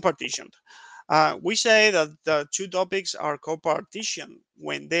 We say that the two topics are co-partitioned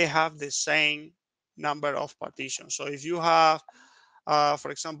when they have the same number of partitions. So if you have,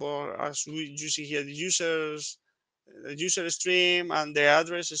 for example, as you see here, the user stream and the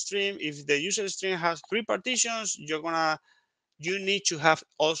address stream, if the user stream has 3 partitions, you need to have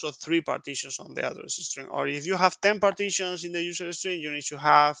also 3 partitions on the address string. Or if you have 10 partitions in the user string, you need to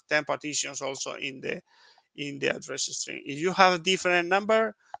have 10 partitions also in the address string. If you have a different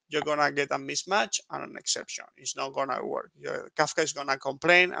number, you're gonna get a mismatch and an exception. It's not gonna work. Kafka is gonna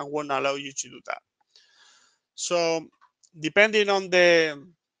complain and won't allow you to do that. So depending on the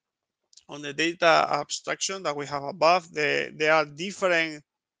data abstraction that we have above, there are different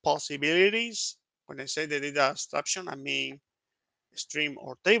possibilities. When I say the data abstraction, I mean stream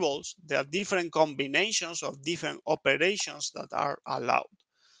or tables. There are different combinations of different operations that are allowed.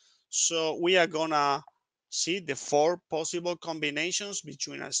 So we are gonna see the 4 possible combinations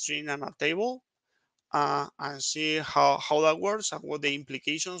between a string and a table, and see how that works and what the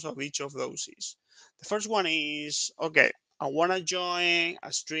implications of each of those is. The first one is, okay, I want to join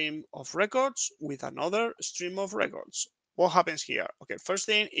a stream of records with another stream of records. What happens here? Okay, first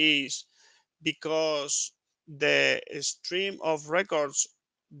thing is, because the stream of records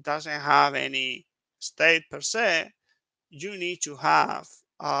doesn't have any state per se, you need to have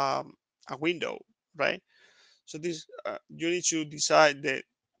a window, right? So this you need to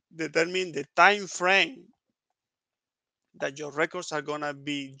determine the time frame that your records are gonna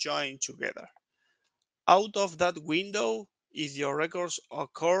be joined together. Out of that window, if your records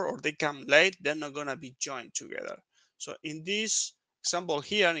occur or they come late, they're not gonna be joined together. So in this example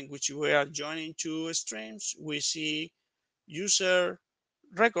here, in which we are joining two streams, we see user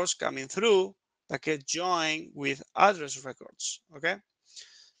records coming through that get joined with address records, okay?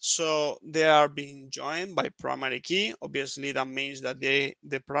 So they are being joined by primary key. Obviously, that means that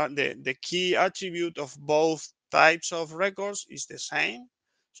the key attribute of both types of records is the same.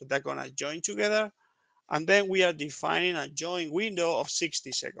 So they're gonna join together. And then we are defining a join window of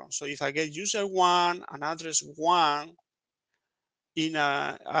 60 seconds. So if I get user one and address one in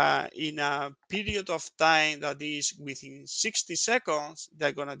a period of time that is within 60 seconds,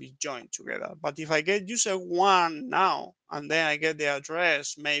 they're gonna be joined together. But if I get user one now and then I get the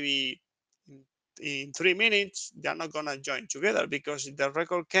address maybe in 3 minutes, they're not gonna join together because the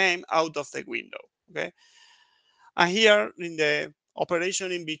record came out of the window. Okay. And here in the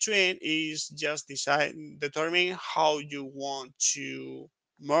operation in between is just determining how you want to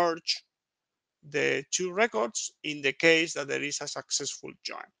merge the two records in the case that there is a successful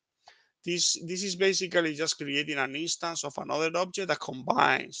join. This is basically just creating an instance of another object that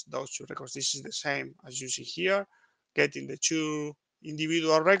combines those two records. This is the same as you see here, getting the two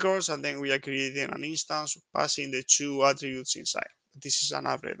individual records, and then we are creating an instance passing the two attributes inside. This is an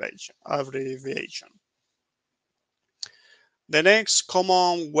abbreviation. The next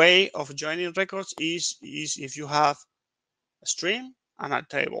common way of joining records is if you have a string and a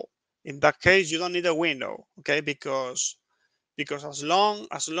table. In that case, you don't need a window, okay? Because as long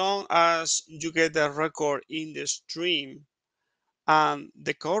as you get the record in the stream and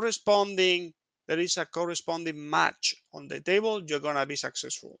there is a corresponding match on the table, you're gonna be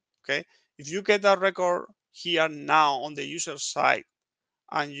successful. Okay. If you get that record here now on the user side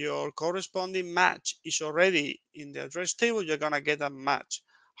and your corresponding match is already in the address table, you're gonna get a match.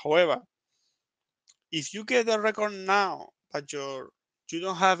 However, if you get the record now, but you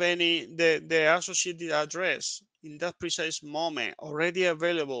don't have the associated address in that precise moment already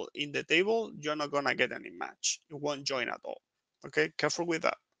available in the table, you're not gonna get any match. It won't join at all. Okay, careful with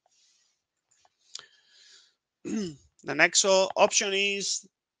that. The next option is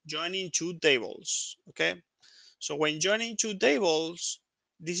joining two tables. Okay, so when joining two tables,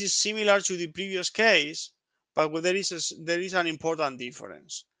 this is similar to the previous case, but there is an important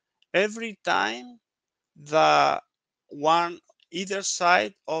difference. Every time the either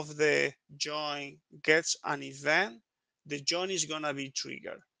side of the join gets an event, the join is gonna be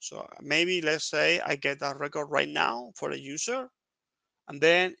triggered. So maybe let's say I get a record right now for a user, and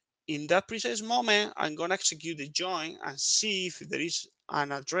then in that precise moment, I'm gonna execute the join and see if there is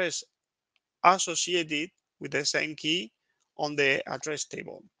an address associated with the same key on the address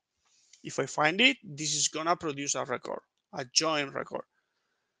table. If I find it, this is gonna produce a record, a join record.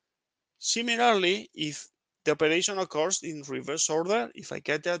 Similarly, if the operation occurs in reverse order, if I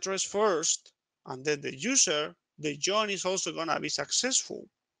get the address first and then the user, the join is also gonna be successful.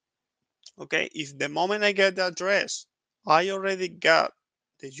 Okay, if the moment I get the address, I already got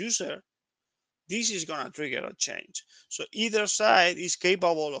the user, this is going to trigger a change. So either side is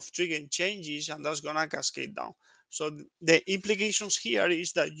capable of triggering changes, and that's going to cascade down. So the implications here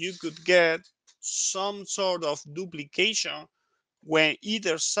is that you could get some sort of duplication when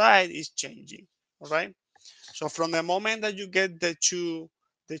either side is changing. All right. So from the moment that you get the two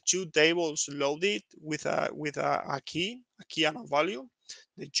tables loaded with a key and a value,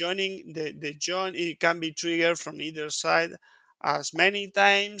 the join, it can be triggered from either side as many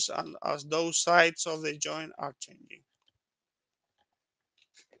times and as those sides of the join are changing.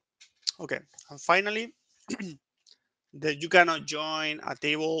 Okay, and finally, that you cannot join a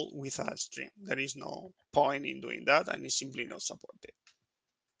table with a string. There is no point in doing that, and it's simply not supported.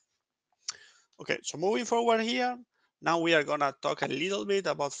 Okay, so moving forward here, now we are gonna talk a little bit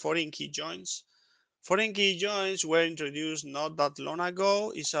about foreign key joins. Foreign key joins were introduced not that long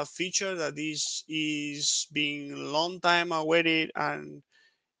ago. It's a feature that is being long time awaited and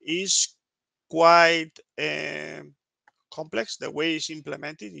is quite complex. The way it's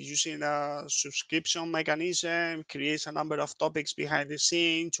implemented is using a subscription mechanism, creates a number of topics behind the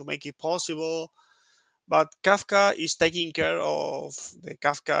scene to make it possible. But Kafka is taking care of the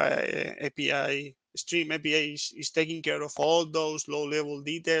Kafka API, Stream API is taking care of all those low level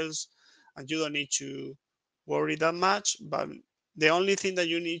details, and you don't need to worry that much. But the only thing that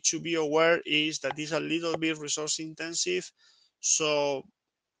you need to be aware is that it's a little bit resource intensive. So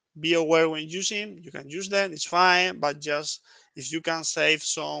be aware when using, you can use them, it's fine, but just if you can save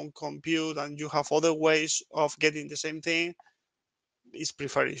some compute and you have other ways of getting the same thing, it's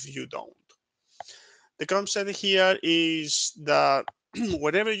preferred if you don't. The concept here is that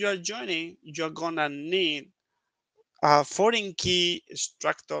wherever you are joining, you're gonna need a foreign key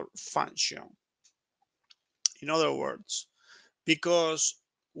structure function. In other words, because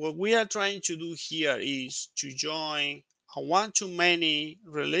what we are trying to do here is to join a one-to-many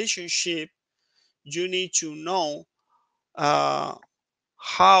relationship, you need to know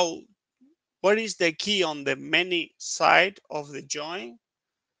how, what is the key on the many side of the join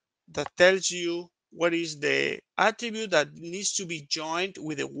that tells you what is the attribute that needs to be joined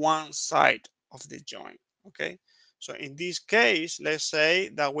with the one side of the join. Okay, so in this case, let's say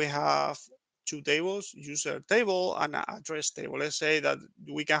that we have two tables, user table and an address table. Let's say that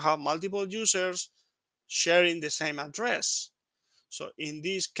we can have multiple users sharing the same address. So in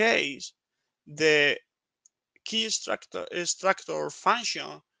this case, the key structure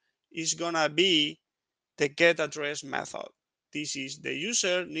function is gonna be the get address method. This is the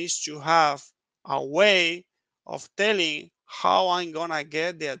user needs to have a way of telling how I'm gonna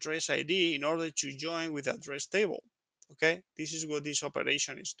get the address ID in order to join with the address table. Okay, this is what this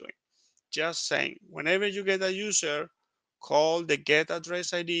operation is doing. Just saying, whenever you get a user, call the get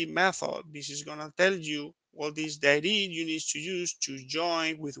address ID method. This is gonna tell you what is the ID you need to use to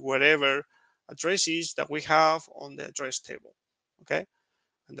join with whatever addresses that we have on the address table. Okay,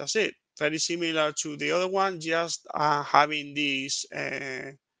 and that's it. Very similar to the other one, just having this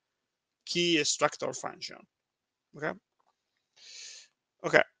key structure function. Okay.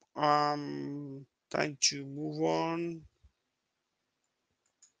 Okay. Time to move on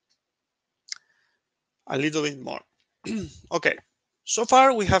a little bit more. Okay. So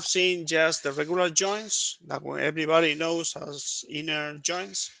far, we have seen just the regular joins that everybody knows as inner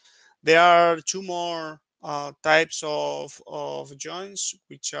joins. There are two more types of joins,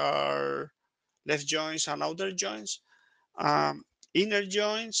 which are left joins and outer joins. Um, Inner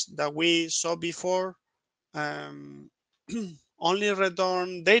joins that we saw before um, only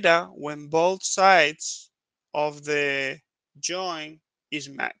return data when both sides of the join is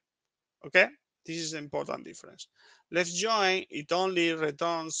met. Okay, this is an important difference. Left join, it only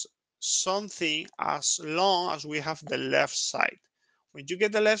returns something as long as we have the left side. When you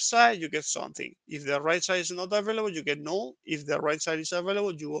get the left side, you get something. If the right side is not available, you get null. If the right side is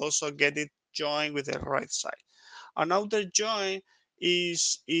available, you also get it joined with the right side. An outer join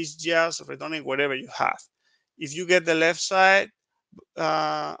is just returning whatever you have. If you get the left side,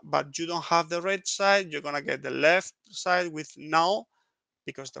 but you don't have the right side, you're gonna get the left side with null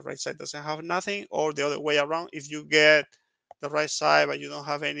because the right side doesn't have nothing, or the other way around. If you get the right side but you don't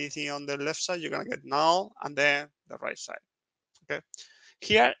have anything on the left side, you're gonna get null and then the right side. Okay.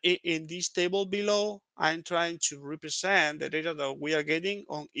 Here in this table below, I'm trying to represent the data that we are getting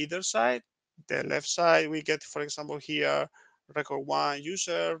on either side. The left side, we get, for example, here, record one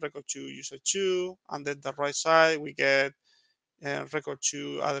user, record two user two, and then the right side, we get record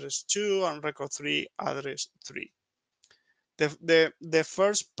two address two and record three address three. The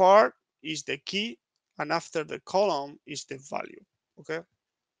first part is the key, and after the column is the value. Okay.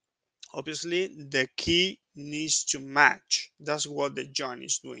 Obviously, the key needs to match. That's what the join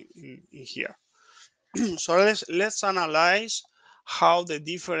is doing in here. So let's analyze how the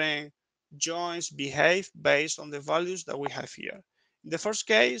different joins behave based on the values that we have here. In the first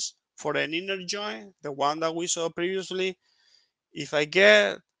case, for an inner join, the one that we saw previously, if I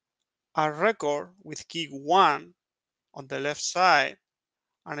get a record with key 1 on the left side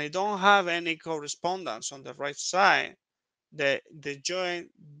and I don't have any correspondence on the right side, the join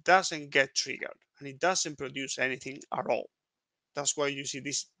doesn't get triggered and it doesn't produce anything at all. That's why you see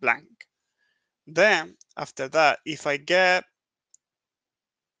this blank. Then after that, if I get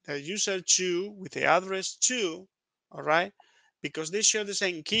the user 2 with the address 2, all right, because they share the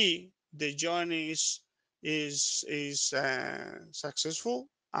same key, the join is successful,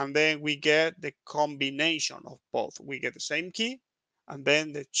 and then we get the combination of both. We get the same key, and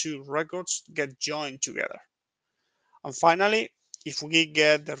then the two records get joined together. And finally, if we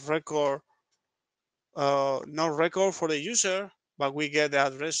get the record, no record for the user, but we get the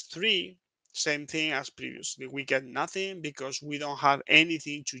address 3, same thing as previously. We get nothing because we don't have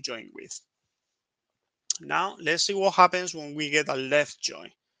anything to join with. Now, let's see what happens when we get a left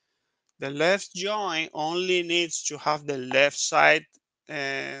join. The left join only needs to have the left side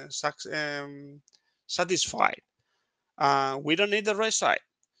uh, satisfied. We don't need the right side.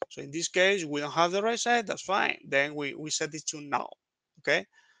 So in this case, we don't have the right side, that's fine. Then we set it to null, okay?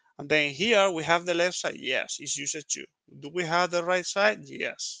 And then here we have the left side, yes, it's user 2. Do we have the right side?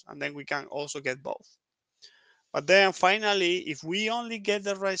 Yes. And then we can also get both. But then finally, if we only get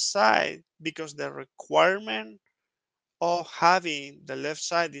the right side because the requirement of having the left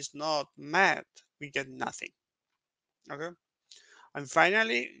side is not met, we get nothing. Okay. And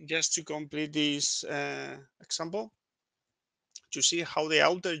finally, just to complete this example, to see how the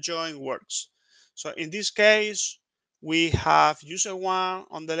outer join works. So in this case, we have user 1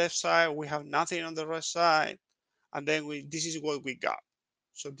 on the left side, we have nothing on the right side, and then this is what we got.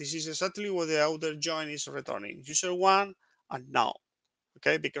 So this is exactly what the outer join is returning, user 1 and null,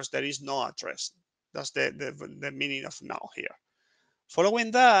 okay, because there is no address. That's the meaning of null here.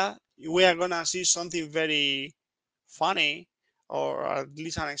 Following that, we are gonna see something very funny or at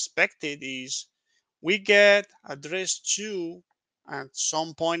least unexpected is we get address 2 at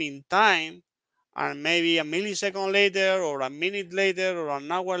some point in time, and maybe a millisecond later or a minute later or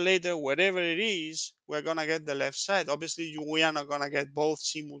an hour later, whatever it is, we're gonna get the left side. Obviously, we are not gonna get both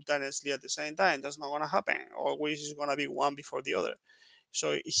simultaneously at the same time. That's not gonna happen. Always is gonna be one before the other.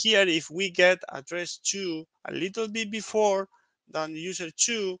 So here, if we get address 2 a little bit before than user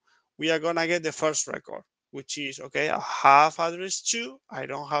 2, we are gonna get the first record, which is, okay, I have address 2, I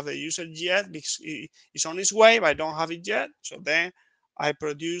don't have the user yet, because it's on its way, but I don't have it yet. So then I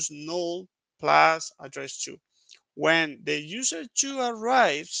produce null plus address 2. When the user 2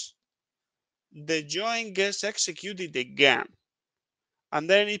 arrives, the join gets executed again. And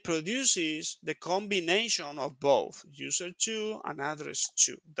then it produces the combination of both user 2 and address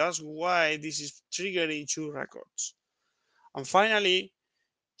 2. That's why this is triggering 2 records. And finally,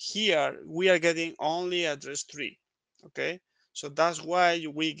 here we are getting only address 3. Okay, so that's why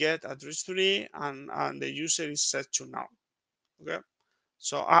we get address 3 and the user is set to null. Okay,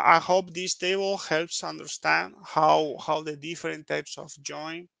 so I hope this table helps understand how the different types of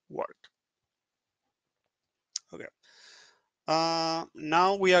join work. Okay.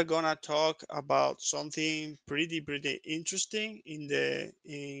 Now we are gonna talk about something pretty interesting in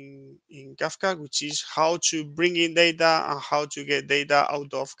Kafka, which is how to bring in data and how to get data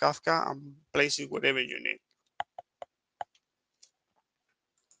out of Kafka and place it wherever you need.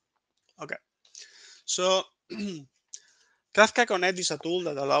 Okay, so Kafka Connect is a tool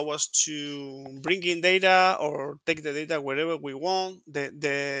that allows us to bring in data or take the data wherever we want.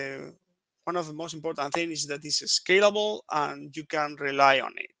 The one of the most important things is that it's scalable and you can rely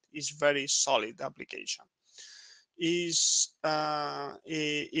on it. It's very solid application. It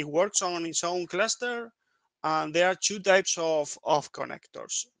works on its own cluster, and there are two types of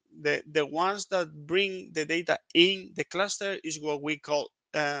connectors. The ones that bring the data in the cluster is what we call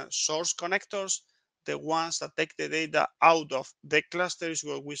source connectors. The ones that take the data out of the cluster is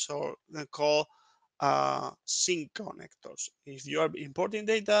what we call sink connectors. If you are importing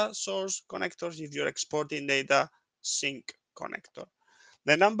data, source connectors. If you're exporting data, sink connector.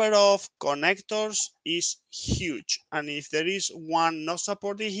 The number of connectors is huge, and if there is one not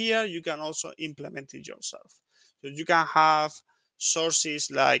supported here, you can also implement it yourself. So you can have sources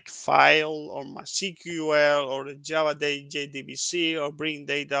like file or MySQL or Java JDBC, or bring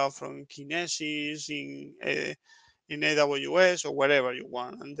data from Kinesis in AWS or wherever you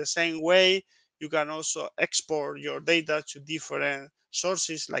want. And the same way, you can also export your data to different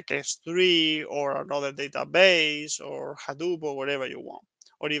sources like S3 or another database or Hadoop or whatever you want,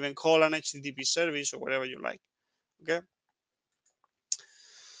 or even call an HTTP service or whatever you like. Okay.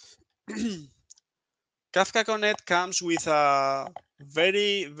 Kafka Connect comes with a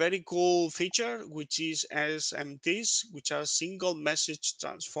very cool feature, which is SMTs, which are single message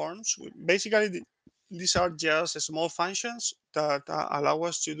transforms. Basically, these are just small functions that allow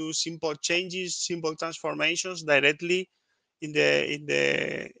us to do simple changes, simple transformations directly in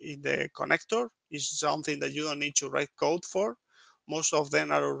the connector. Is something that you don't need to write code for. Most of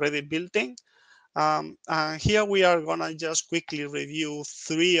them are already built in. And here we are gonna just quickly review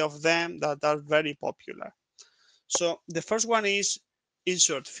 3 of them that are very popular. So the first one is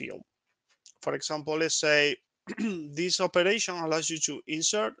insert field. For example, let's say this operation allows you to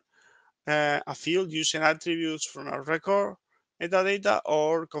insert a field using attributes from a record metadata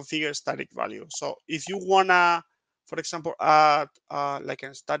or configure static value. So if you wanna, for example, add like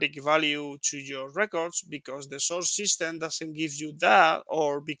a static value to your records because the source system doesn't give you that,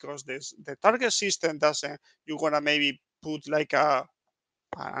 or because the target system doesn't, you wanna maybe put like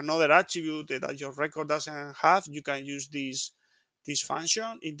another attribute that your record doesn't have, you can use this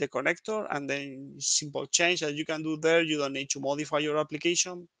function in the connector, and then simple change that you can do there. You don't need to modify your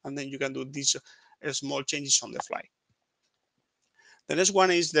application, and then you can do these small changes on the fly. The next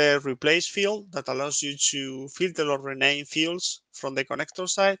one is the replace field that allows you to filter or rename fields from the connector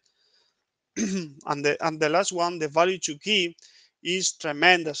side. and the last one, the value to key, is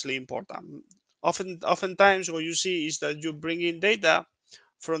tremendously important. Oftentimes what you see is that you bring in data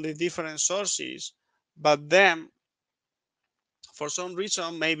from the different sources, but then for some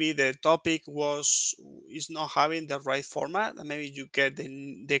reason maybe the topic is not having the right format, and maybe you get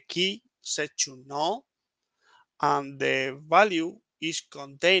the key set to null and the value is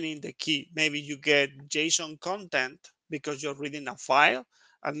containing the key. Maybe you get JSON content because you're reading a file,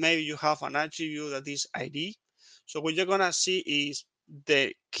 and maybe you have an attribute that is ID. So what you're gonna see is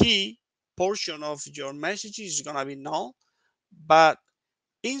the key portion of your message is gonna be null, but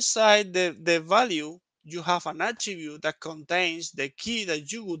inside the value, you have an attribute that contains the key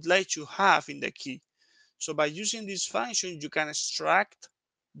that you would like to have in the key. So by using this function, you can extract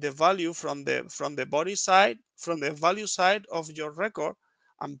the value from the body side, from the value side of your record,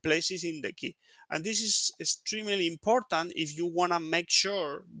 and place it in the key. And this is extremely important if you want to make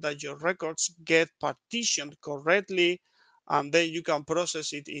sure that your records get partitioned correctly, and then you can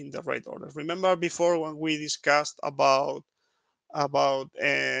process it in the right order. Remember before when we discussed about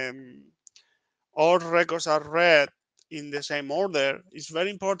all records are read in the same order, it's very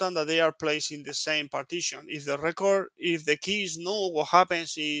important that they are placed in the same partition. If the key is null, what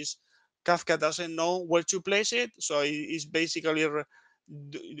happens is Kafka doesn't know where to place it. So it's basically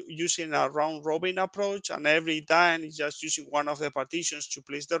using a round robin approach, and every time it's just using one of the partitions to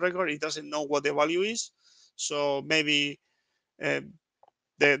place the record. It doesn't know what the value is. So maybe uh,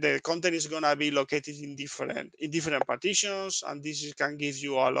 the content is going to be located in different partitions, and can give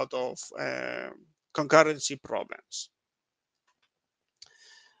you a lot of concurrency problems.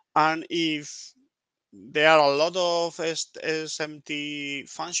 And if there are a lot of SMT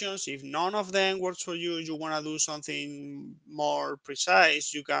functions, if none of them works for you, you want to do something more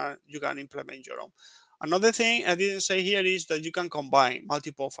precise, you can implement your own. Another thing I didn't say here is that you can combine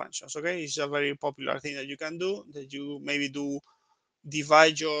multiple functions. Okay, it's a very popular thing that you can do, that you maybe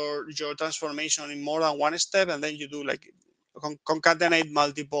divide your transformation in more than one step, and then you do like concatenate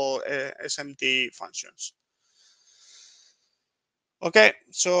multiple SMT functions. Okay,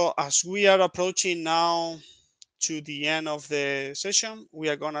 so as we are approaching now to the end of the session, we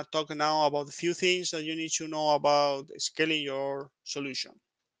are going to talk now about a few things that you need to know about scaling your solution.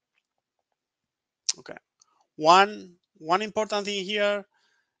 Okay, one important thing here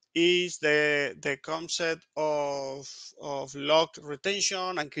is the concept of log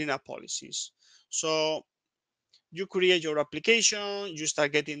retention and cleanup policies. So you create your application, you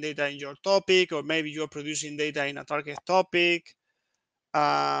start getting data in your topic, or maybe you're producing data in a target topic.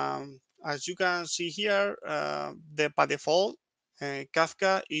 As you can see here, by default,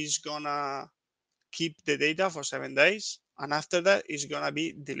 Kafka is gonna keep the data for 7 days, and after that it's gonna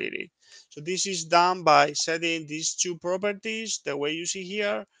be deleted. So this is done by setting these two properties the way you see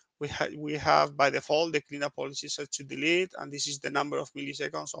here. We have by default the cleanup policy set to delete, and this is the number of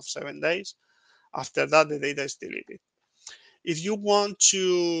milliseconds of 7 days. After that, the data is deleted. If you want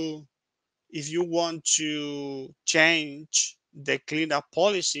to change the cleanup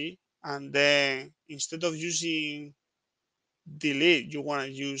policy, and then instead of using delete, you want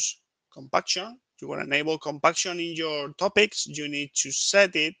to use compaction, you want to enable compaction in your topics, you need to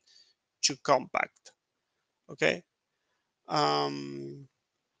set it to compact. Okay, Um,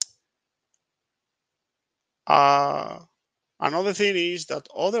 uh, Another thing is that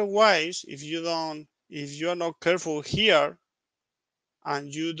otherwise, if you are not careful here,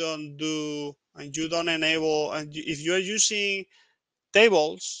 and you don't do, and you don't enable, and if you are using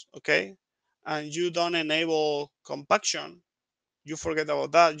tables, okay, and you don't enable compaction, you forget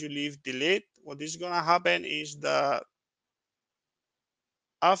about that, you leave delete, what is gonna happen is that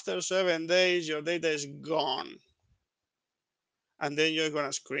after 7 days, your data is gone, and then you're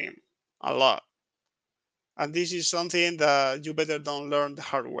gonna scream a lot. And this is something that you better don't learn the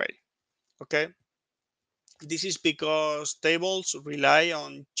hard way, okay? This is because tables rely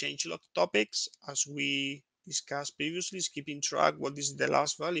on changelog topics, as we discussed previously, is keeping track what is the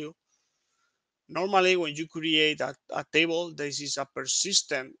last value. Normally, when you create a table, this is a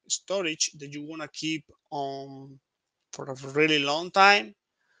persistent storage that you want to keep on for a really long time,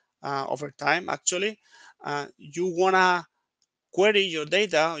 over time actually. You want to query your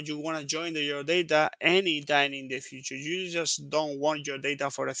data, you want to join your data anytime in the future. You just don't want your data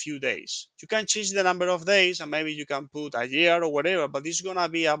for a few days. You can change the number of days and maybe you can put a year or whatever, but it's going to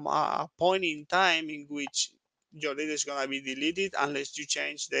be a point in time in which your data is going to be deleted unless you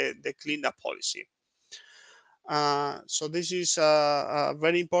change the cleanup policy. So this is a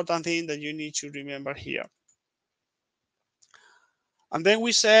very important thing that you need to remember here. And then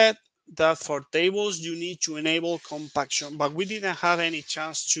we said that for tables, you need to enable compaction, but we didn't have any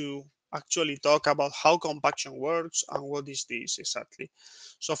chance to actually talk about how compaction works and what is this exactly.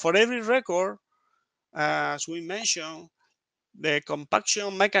 So for every record, as we mentioned, the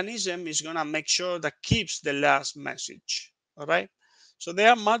compaction mechanism is going to make sure that keeps the last message. All right. So there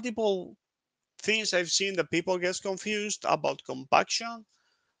are multiple things I've seen that people get confused about compaction.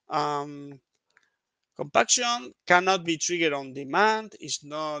 Um, Compaction cannot be triggered on demand. It's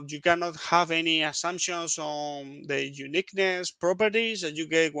not, you cannot have any assumptions on the uniqueness properties that you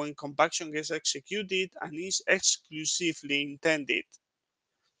get when compaction gets executed, and is exclusively intended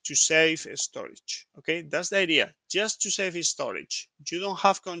to save storage. Okay, that's the idea, just to save storage. You don't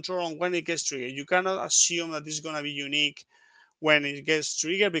have control on when it gets triggered. You cannot assume that it's going to be unique when it gets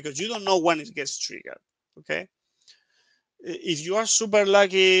triggered because you don't know when it gets triggered. Okay, if you are super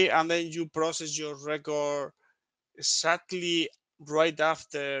lucky and then you process your record exactly right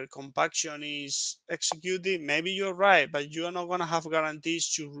after compaction is executed, maybe you're right, but you are not going to have guarantees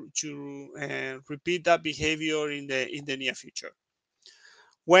to repeat that behavior in the near future.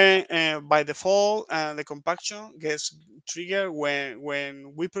 When by default, the compaction gets triggered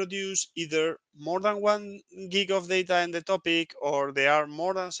when we produce either more than 1 gig of data in the topic, or there are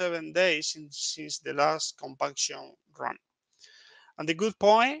more than 7 days since the last compaction run. And the good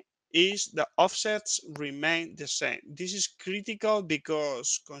point is the offsets remain the same. This is critical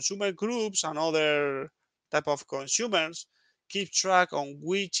because consumer groups and other type of consumers keep track on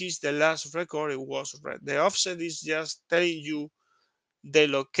which is the last record it was read. The offset is just telling you the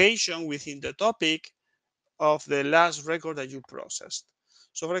location within the topic of the last record that you processed.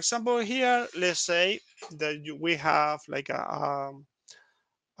 So for example, here, let's say that we have like a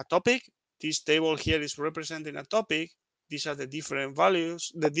topic. This table here is representing a topic. These are the different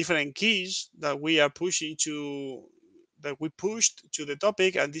values, the different keys that we are pushing to, that we pushed to the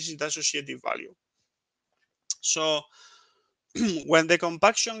topic, and this is the associative value. So when the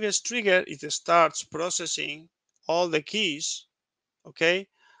compaction gets triggered, it starts processing all the keys, okay?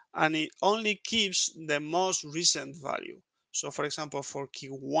 And it only keeps the most recent value. So for example, for key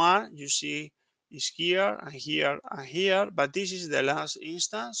 1, you see is here and here and here, but this is the last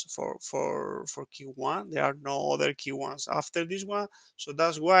instance for key 1. There are no other key 1s after this one. So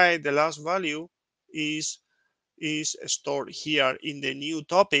that's why the last value is stored here in the new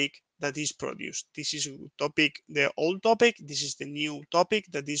topic that is produced. This is topic, the old topic. This is the new topic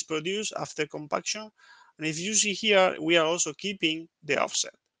that is produced after compaction. And if you see here, we are also keeping the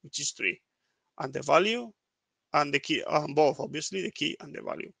offset, which is 3, and the value and the key, both obviously the key and the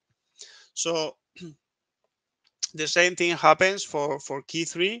value. So the same thing happens for key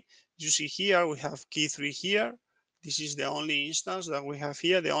 3. You see here, we have key 3 here. This is the only instance that we have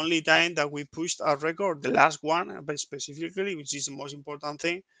here, the only time that we pushed a record, the last one, but specifically, which is the most important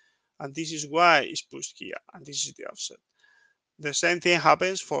thing. And this is why it's pushed here, and this is the offset. The same thing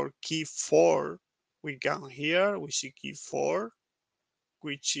happens for key 4. We come here, we see key 4,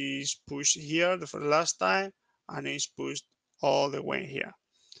 which is pushed here for the last time, and it's pushed all the way here.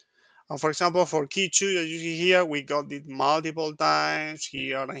 And for example, for key 2 that you see here, we got it multiple times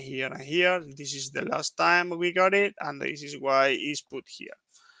here and here and here. This is the last time we got it, and this is why it's put here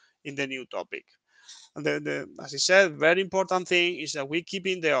in the new topic. As I said, very important thing is that we're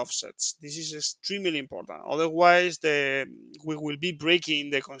keeping the offsets. This is extremely important. Otherwise, we will be breaking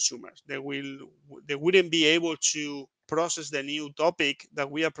the consumers. They wouldn't be able to process the new topic that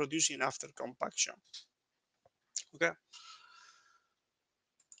we are producing after compaction. Okay.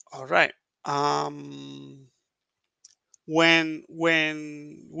 All right. When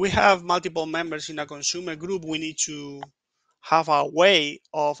we have multiple members in a consumer group, we need to have a way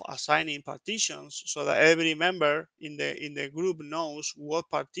of assigning partitions so that every member in the group knows what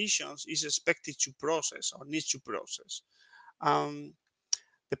partitions is expected to process or needs to process.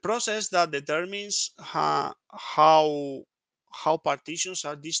 The process that determines how partitions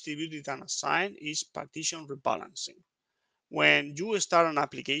are distributed and assigned is partition rebalancing. When you start an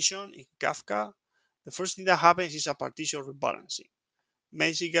application in Kafka, the first thing that happens is a partition rebalancing.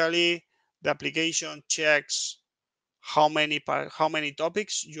 Basically, the application checks how many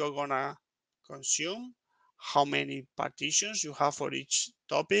topics you're gonna consume, how many partitions you have for each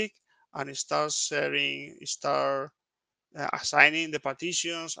topic, and start assigning the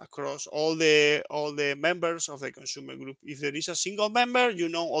partitions across all the members of the consumer group. If there is a single member, you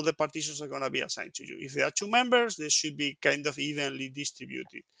know all the partitions are going to be assigned to you. If there are two members, they should be kind of evenly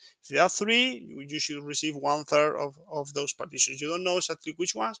distributed. If there are three, you should receive 1/3 of those partitions. You don't know exactly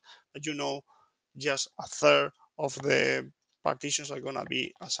which ones, but you know just 1/3 of the partitions are going to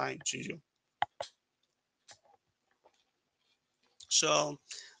be assigned to you. So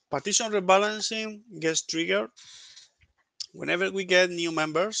partition rebalancing gets triggered whenever we get new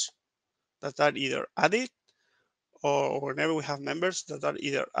members that are either added, or whenever we have members that are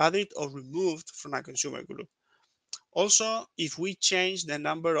either added or removed from a consumer group. Also, if we change the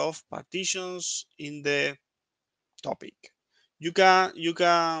number of partitions in the topic, you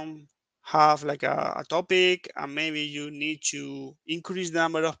can have like a topic, and maybe you need to increase the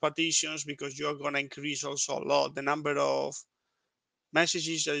number of partitions because you're going to increase also a lot the number of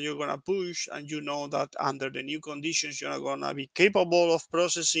messages that you're going to push, and you know that under the new conditions you're not going to be capable of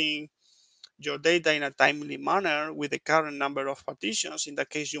processing your data in a timely manner with the current number of partitions. In that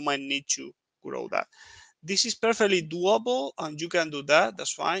case, you might need to grow that. This is perfectly doable, and you can do that.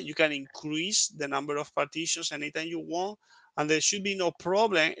 That's fine. You can increase the number of partitions anytime you want, and there should be no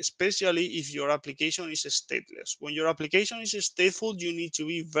problem, especially if your application is stateless. When your application is stateful, you need to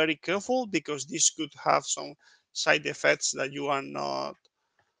be very careful because this could have some side effects that you are not.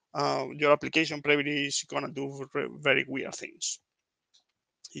 Your application probably is gonna do very weird things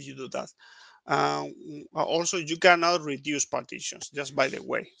if you do that. Also, you cannot reduce partitions, just by the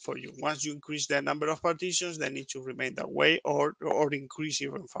way, for you. Once you increase the number of partitions, they need to remain that way, or increase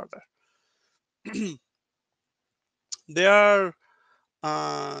even further. There are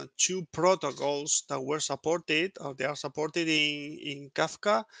two protocols that were supported, or they are supported in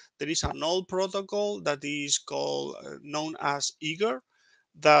Kafka. There is an old protocol that is called known as eager,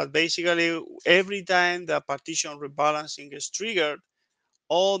 that basically every time the partition rebalancing is triggered,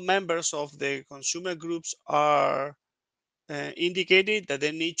 all members of the consumer groups are indicated that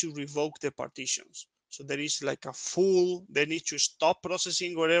they need to revoke the partitions. So there is like a full, they need to stop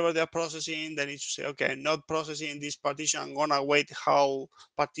processing whatever they're processing. They need to say, okay, I'm not processing this partition. I'm gonna wait how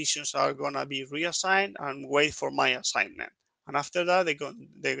partitions are gonna be reassigned and wait for my assignment. And after that,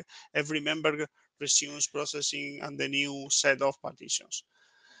 every member resumes processing and the new set of partitions.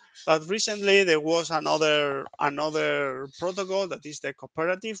 But recently there was another protocol that is the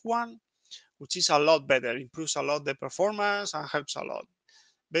cooperative one, which is a lot better, improves a lot the performance and helps a lot.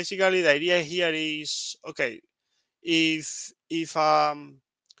 Basically, the idea here is, okay, if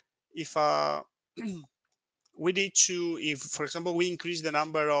we need to, if for example we increase the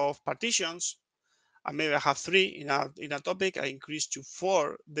number of partitions, and maybe I have 3 in a topic, I increase to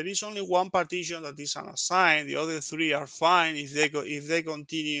 4. There is only one partition that is unassigned. The other 3 are fine if they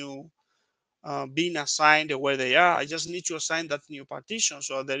continue being assigned the way they are. I just need to assign that new partition.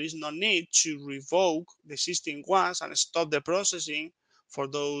 So there is no need to revoke the existing ones and stop the processing for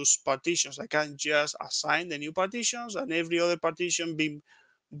those partitions. I can just assign the new partitions and every other partition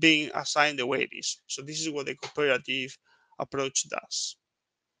being assigned the way it is. So this is what the cooperative approach does.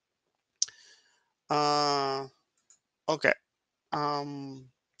 Okay.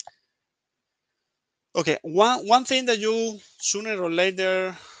 Okay. One thing that you sooner or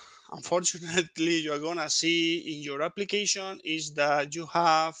later, unfortunately, you're gonna see in your application is that you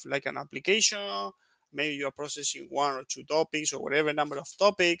have like an application. Maybe you're processing 1 or 2 topics or whatever number of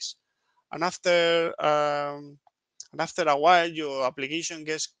topics, and after a while, your application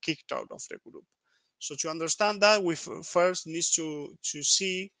gets kicked out of the group. So to understand that, we first need to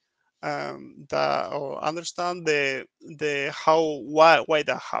see or understand the why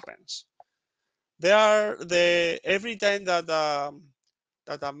that happens. They are every time that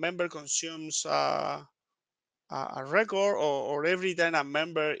that a member consumes a record, or every time a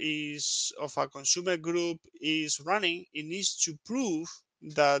member is of a consumer group is running, it needs to prove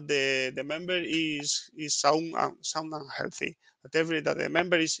that the member is sound and healthy, that the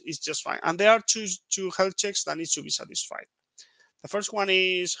member is just fine. And there are two health checks that needs to be satisfied. The first one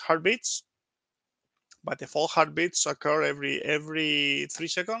is heartbeats. By default, heartbeats occur every 3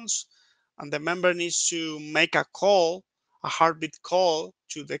 seconds, and the member needs to make a heartbeat call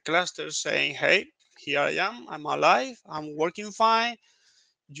to the cluster saying, "Hey, here I am. I'm alive. I'm working fine.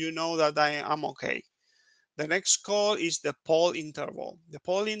 You know that I am okay." The next call is the pole interval. The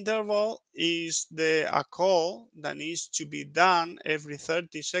pole interval is a call that needs to be done every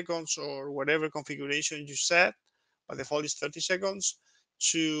 30 seconds or whatever configuration you set. By default is 30 seconds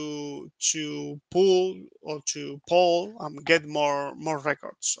to pull or to poll and get more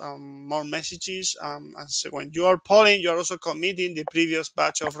records, more messages. And so when you are polling, you are also committing the previous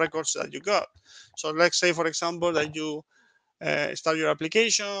batch of records that you got. So let's say, for example, that you start your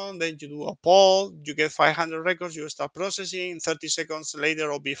application, then you do a poll, you get 500 records, you start processing. 30 seconds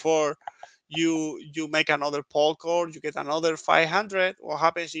later or before, you make another poll call, you get another 500. What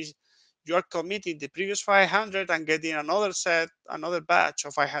happens is you are committing the previous 500 and getting another batch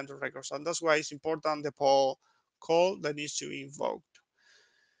of 500 records. And that's why it's important the poll call that needs to be invoked.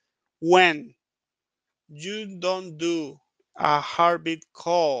 When you don't do a heartbeat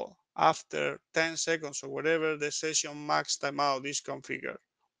call after 10 seconds or whatever the session max timeout is configured,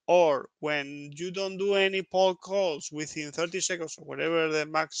 or when you don't do any poll calls within 30 seconds or whatever the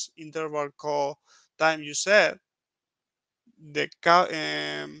max interval call time you set, the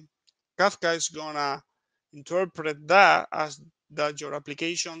Kafka is gonna interpret that as that your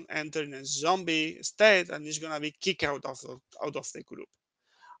application entered in a zombie state and is gonna be kicked out of the group.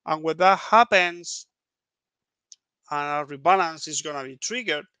 And when that happens, and a rebalance is going to be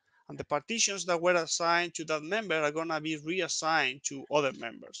triggered, and the partitions that were assigned to that member are going to be reassigned to other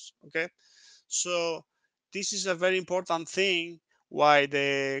members. Okay, so this is a very important thing why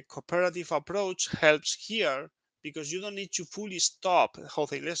the cooperative approach helps here, because you don't need to fully stop the whole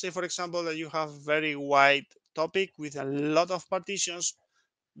thing. Let's say, for example, that you have very wide topic with a lot of partitions,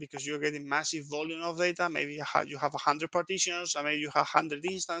 because you're getting massive volume of data. Maybe you have 100 partitions, and maybe you have 100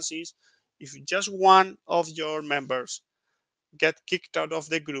 instances. If just one of your members get kicked out of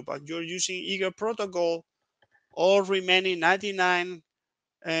the group and you're using eager protocol, all remaining 99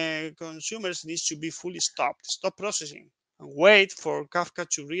 consumers needs to be fully stop processing, and wait for Kafka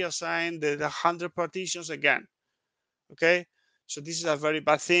to reassign the 100 partitions again. Okay, so this is a very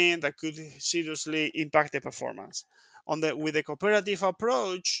bad thing that could seriously impact the performance. With the cooperative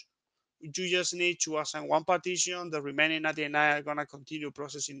approach, you just need to assign one partition, the remaining 99 are going to continue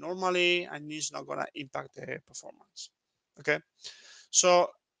processing normally, and it's not going to impact the performance. Okay, so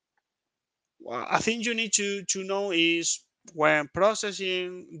I think you need to know is, when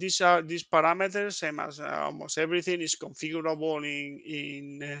processing these parameters, same as almost everything is configurable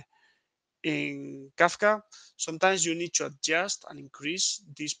in Kafka. Sometimes you need to adjust and increase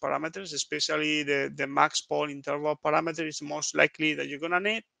these parameters, especially the max poll interval parameter is most likely that you're gonna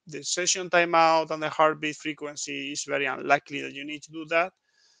need. The session timeout and the heartbeat frequency is very unlikely that you need to do that.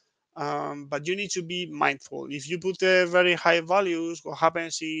 But you need to be mindful. If you put very high values, what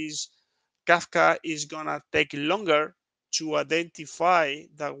happens is Kafka is gonna take longer to identify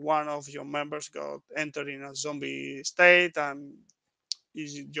that one of your members got entered in a zombie state, and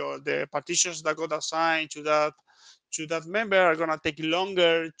the partitions that got assigned to that member are gonna take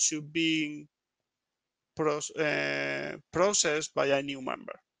longer to be processed by a new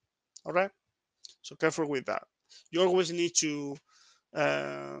member. All right, so careful with that. You always need to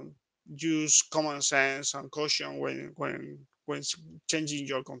uh, use common sense and caution when changing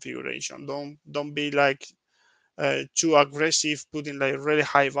your configuration. Don't be like too aggressive, putting like really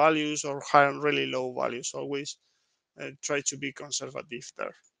high values or really low values. Always try to be conservative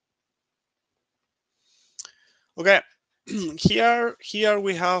there. Okay, here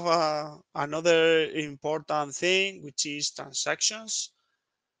we have another important thing, which is transactions.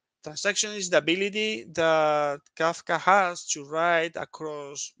 Transaction is the ability that Kafka has to write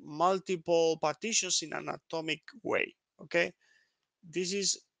across multiple partitions in an atomic way. Okay, this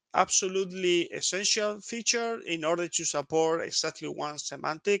is absolutely essential feature in order to support exactly one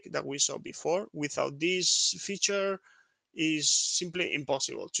semantic that we saw before. Without this feature, is simply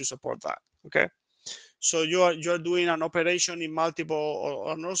impossible to support that. Okay, so you're doing an operation in multiple,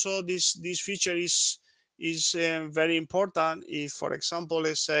 and also this feature is very important if, for example,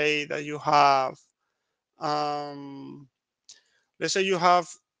 let's say that you have let's say you have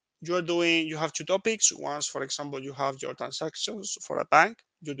you have two topics. Once, for example, you have your transactions for a bank,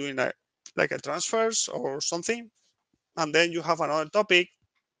 you're doing like a transfers or something. And then you have another topic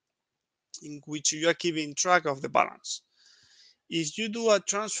in which you are keeping track of the balance. If you do a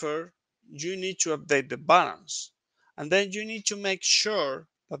transfer, you need to update the balance. And then you need to make sure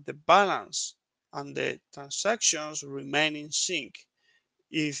that the balance and the transactions remain in sync.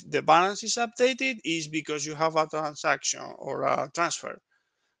 If the balance is updated, it's because you have a transaction or a transfer.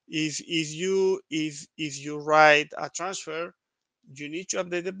 If you write a transfer, you need to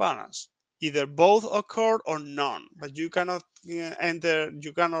update the balance. Either both occur or none, but you cannot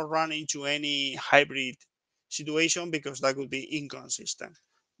run into any hybrid situation because that would be inconsistent.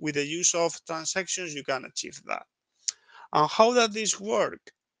 With the use of transactions, you can achieve that. And how does this work?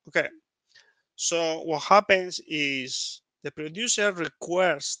 Okay, so what happens is the producer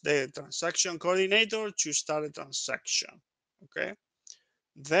requires the transaction coordinator to start a transaction. Okay,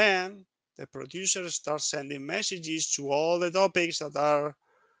 then the producer starts sending messages to all the topics that are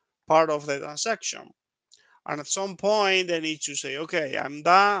part of the transaction. And at some point, they need to say, okay, I'm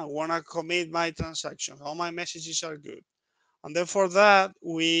done. I want to commit my transaction. All my messages are good. And then for that,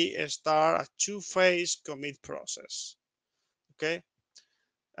 we start a two-phase commit process. Okay.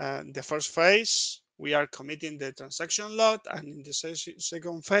 And the first phase, we are committing the transaction log. And in the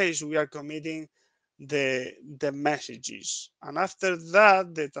second phase, we are committing the messages. And after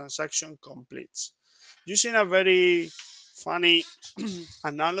that, the transaction completes. Using a very funny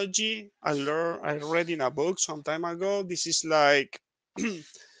analogy I read in a book some time ago. This is like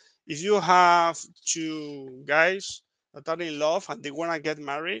if you have two guys that are in love and they want to get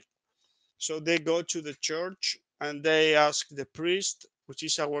married, so they go to the church and they ask the priest, which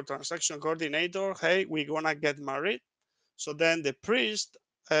is our transaction coordinator, hey, we want to get married. So then the priest,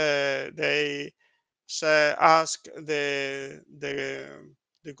 they say, ask the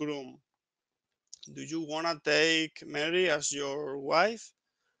groom, do you want to take Mary as your wife?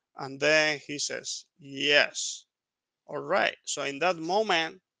 And then he says, yes. All right. So in that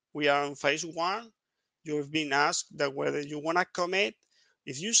moment, we are on phase one. You've been asked that whether you want to commit.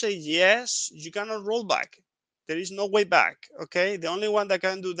 If you say yes, you cannot roll back. There is no way back. Okay. The only one that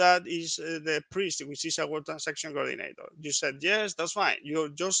can do that is the priest, which is our transaction coordinator. You said yes, that's fine. Your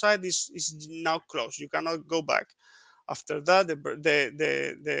side is now closed. You cannot go back. After that,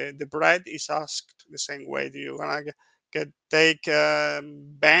 the bride is asked the same way. Do you wanna take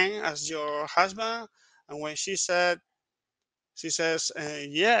Ben as your husband? And when she says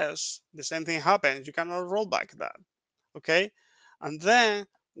yes, the same thing happens. You cannot roll back that. Okay, and then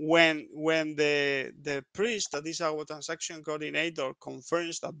when the priest, that is our transaction coordinator,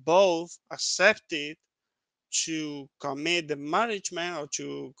 confirms that both accepted to commit the marriage or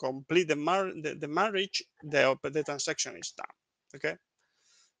to complete the marriage, the transaction is done. Okay.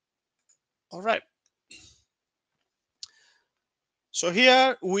 All right. So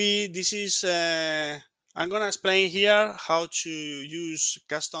here this is, I'm gonna explain here how to use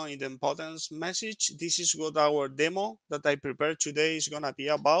custom idempotence message. This is what our demo that I prepared today is gonna be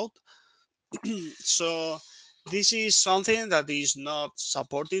about. So this is something that is not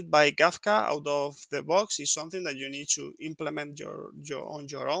supported by Kafka out of the box. It's something that you need to implement on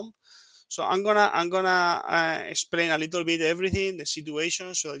your own. So I'm gonna explain a little bit everything, the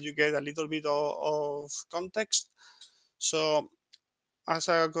situation, so that you get a little bit of context. So as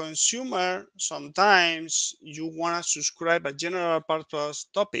a consumer, sometimes you want to subscribe a general purpose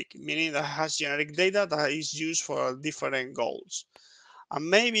topic, meaning that has generic data that is used for different goals. And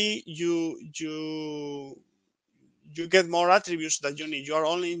maybe you get more attributes that you need. You are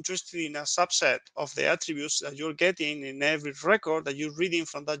only interested in a subset of the attributes that you're getting in every record that you're reading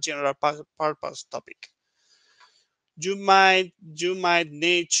from that general purpose topic. You might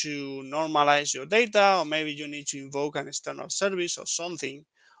need to normalize your data, or maybe you need to invoke an external service or something.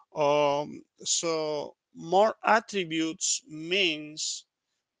 So more attributes means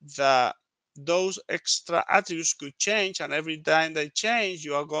that those extra attributes could change, and every time they change,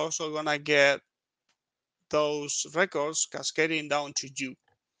 you are also gonna get those records cascading down to you.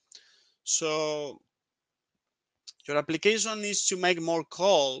 So your application needs to make more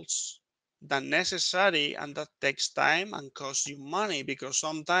calls than necessary, and that takes time and costs you money, because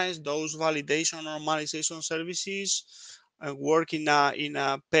sometimes those validation normalization services work in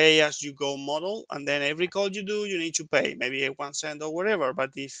a pay as you go model, and then every call you do you need to pay maybe 1 cent or whatever.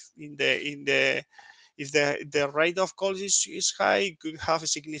 But if the rate of calls is high, it could have a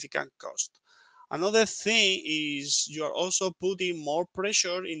significant cost. Another thing is you are also putting more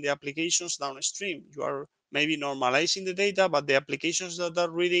pressure in the applications downstream. You are maybe normalizing the data, but the applications that are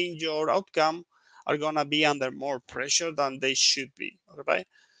reading your outcome are going to be under more pressure than they should be. Right?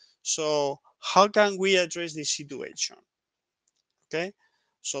 So how can we address this situation? Okay,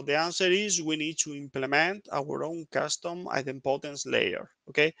 so the answer is we need to implement our own custom idempotence layer.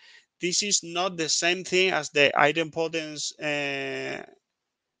 Okay, this is not the same thing as the idempotence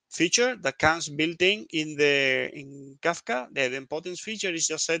feature that comes built in Kafka. The idempotence feature is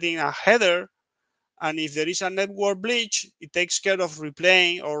just setting a header, and if there is a network breach, it takes care of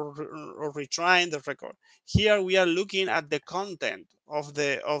replaying or retrying the record. Here we are looking at the content of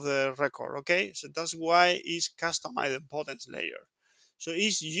the record. Okay, so that's why it's custom idempotence layer. So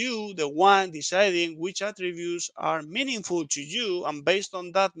it's you the one deciding which attributes are meaningful to you, and based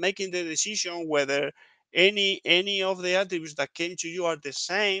on that making the decision whether any of the attributes that came to you are the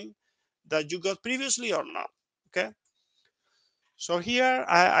same that you got previously or not. Okay, so here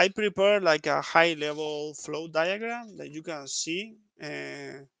I prepared like a high level flow diagram that you can see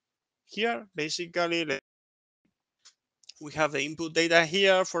here. Basically, we have the input data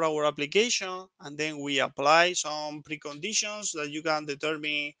here for our application, and then we apply some preconditions that you can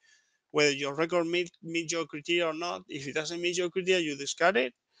determine whether your record meets your criteria or not. If it doesn't meet your criteria, you discard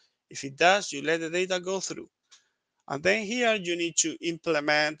it. If it does, you let the data go through. And then here you need to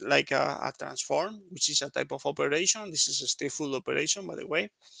implement like a transform, which is a type of operation. This is a stateful operation, by the way.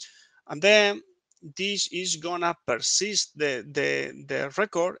 And then this is gonna persist the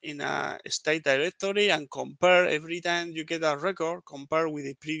record in a state directory and compare every time you get a record, compare with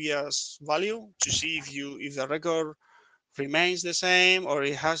the previous value to see if the record remains the same or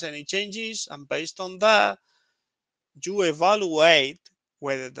it has any changes. And based on that, you evaluate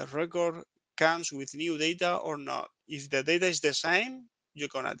whether the record comes with new data or not. If the data is the same, you're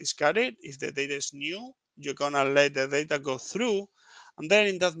gonna discard it. If the data is new, you're gonna let the data go through. And then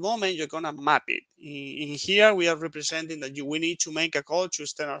in that moment, you're gonna map it. In here, we are representing that we need to make a call to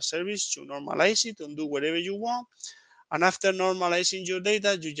external service to normalize it and do whatever you want. And after normalizing your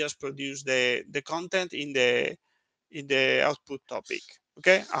data, you just produce the content in the output topic.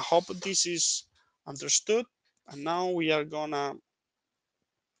 Okay, I hope this is understood. And now we are gonna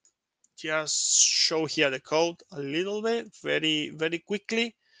just show here the code a little bit, very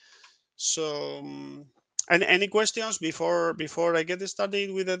quickly. So, any questions before I get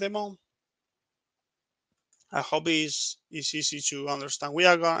started with the demo? I hope it's easy to understand.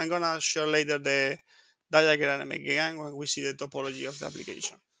 I'm gonna share later the diagram again when we see the topology of the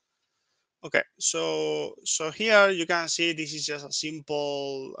application. Okay, so here you can see this is just a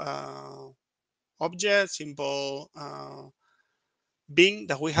simple object, simple being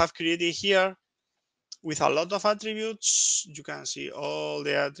that we have created here with a lot of attributes. You can see all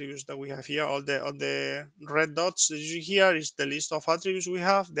the attributes that we have here. All the red dots that you see here is the list of attributes we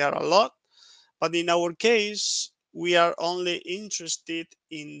have. There are a lot, but in our case, we are only interested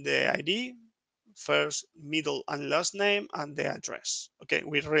in the ID, first, middle, and last name, and the address. Okay,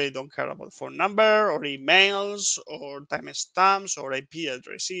 we really don't care about phone number or emails or timestamps or IP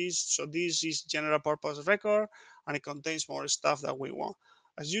addresses. So this is general purpose record, and it contains more stuff that we want.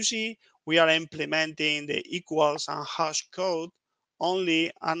 As you see, we are implementing the equals and hash code,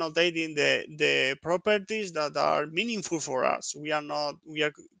 only annotating the properties that are meaningful for us. We are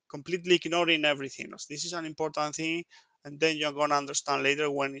completely ignoring everything else. This is an important thing, and then you're going to understand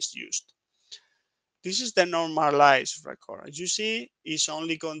later when it's used. This is the normalized record. As you see, it's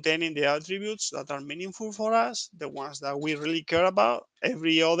only containing the attributes that are meaningful for us, the ones that we really care about.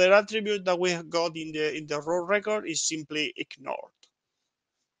 Every other attribute that we have got in the raw record is simply ignored.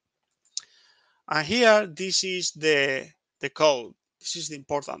 And here, this is the code. This is the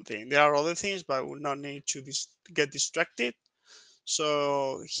important thing. There are other things, but we will not need to get distracted.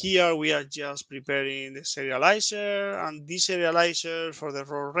 So here we are just preparing the serializer and deserializer for the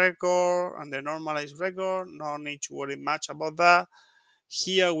raw record and the normalized record. No need to worry much about that.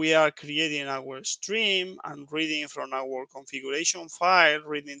 Here we are creating our stream and reading from our configuration file,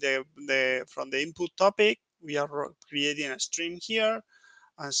 reading from the input topic. We are creating a stream here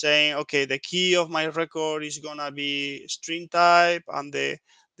and saying, okay, the key of my record is gonna be string type, and the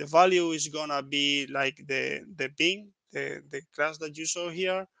value is gonna be like the bin, the class that you saw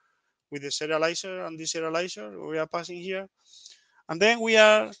here with the serializer and deserializer we are passing here. And then we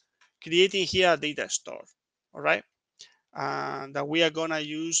are creating here a data store, all right? And that we are gonna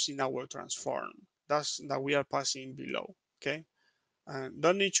use in our transform. That's that we are passing below, okay? And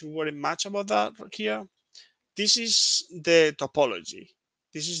don't need to worry much about that here. This is the topology.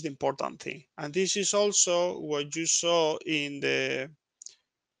 This is the important thing. And this is also what you saw in the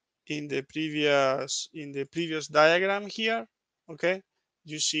previous diagram here. Okay.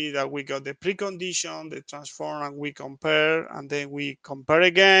 You see that we got the precondition, the transform, and we compare, and then we compare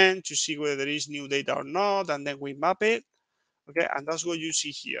again to see whether there is new data or not, and then we map it. Okay, and that's what you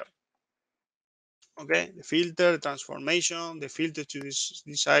see here. Okay, the filter, the transformation, the filter to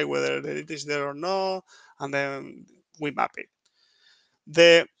decide whether the data is there or not, and then we map it.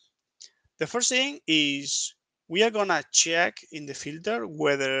 The the first thing is we are gonna check in the filter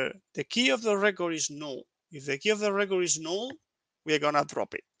whether the key of the record is null. If the key of the record is null, we are gonna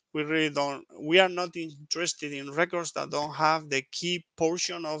drop it. We really don't. We are not interested in records that don't have the key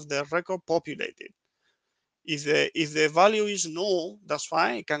portion of the record populated. If the value is null, that's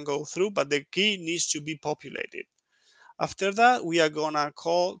fine. It can go through, but the key needs to be populated. After that, we are gonna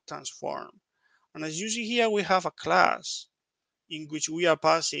call transform. And as you see here, we have a class in which we are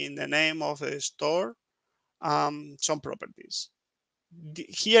passing the name of the store, some properties.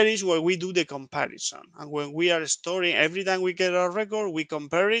 Here is where we do the comparison. And when we are storing, every time we get a record, we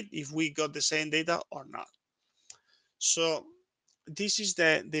compare it if we got the same data or not. So this is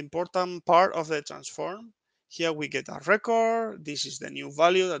the important part of the transform. Here we get a record. This is the new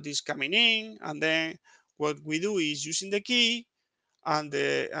value that is coming in. And then what we do is using the key and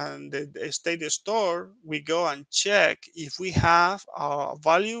the state store, we go and check if we have a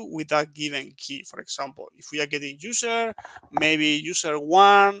value with that given key. For example, if we are getting user, maybe user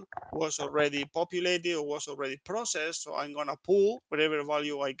one was already populated or was already processed. So I'm gonna pull whatever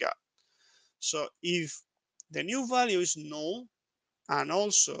value I got. So if the new value is null and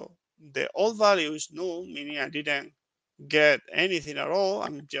also the old value is null, meaning I didn't get anything at all,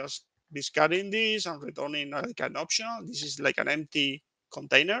 I'm just discarding this and returning like an optional. This is like an empty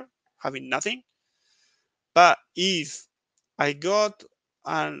container having nothing. But if I got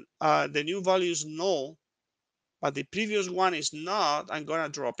the new value is null, but the previous one is not, I'm gonna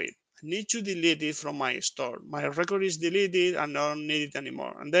drop it. I need to delete it from my store. My record is deleted and I don't need it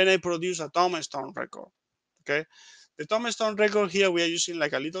anymore. And then I produce a tombstone record. Okay. The tombstone record here we are using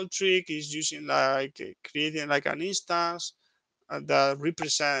like a little trick is using like creating like an instance that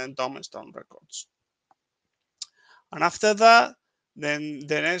represent tombstone records. And after that, then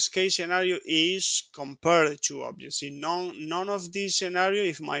the next case scenario is compare the two objects. In none of these scenario,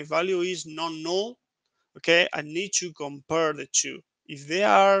 if my value is non-null, okay, I need to compare the two. If they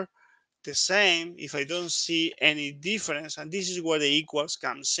are the same, if I don't see any difference, and this is where the equals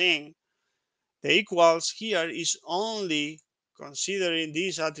comes in, the equals here is only considering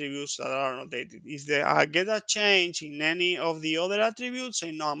these attributes that are annotated. If I get a change in any of the other attributes,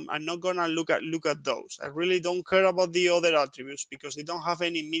 I know I'm not gonna look at those. I really don't care about the other attributes because they don't have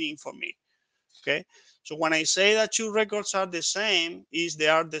any meaning for me. Okay. So when I say that two records are the same, is they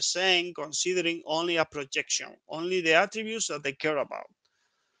are the same considering only a projection, only the attributes that they care about.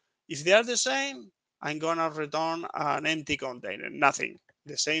 If they are the same, I'm gonna return an empty container, nothing.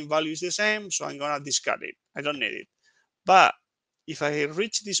 The same value is the same, so I'm gonna discard it. I don't need it. But if I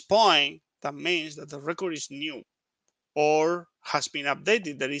reach this point, that means that the record is new or has been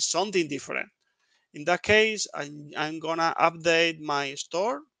updated. There is something different. In that case, I'm gonna update my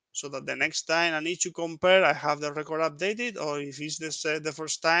store so that the next time I need to compare, I have the record updated, or if it's the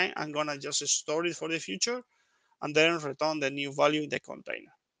first time, I'm gonna just store it for the future and then return the new value in the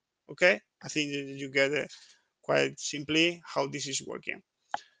container. Okay, I think you get it quite simply how this is working.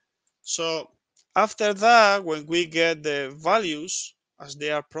 So after that, when we get the values as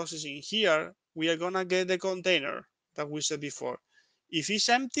they are processing here, we are gonna get the container that we said before. If it's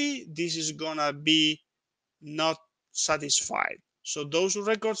empty, this is gonna be not satisfied. So those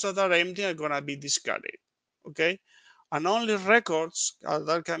records that are empty are gonna be discarded. Okay, and only records that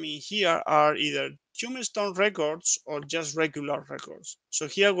are coming here are either tombstone records or just regular records. So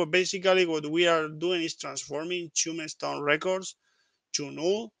here, basically what we are doing is transforming tombstone records to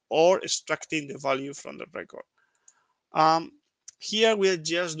null or extracting the value from the record. Um, Here we are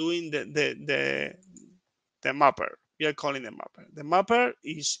just doing the mapper. We are calling the mapper. The mapper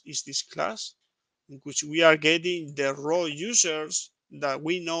is this class in which we are getting the raw users that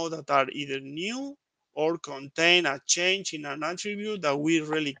we know that are either new or contain a change in an attribute that we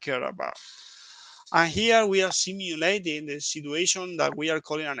really care about. And here we are simulating the situation that we are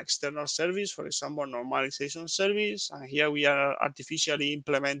calling an external service, for example, normalization service. And here we are artificially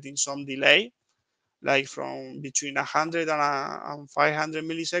implementing some delay, like from between 100 and 500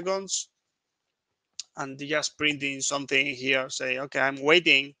 milliseconds, and just printing something here, say, okay, I'm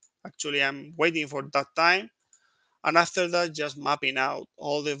waiting for that time. And after that, just mapping out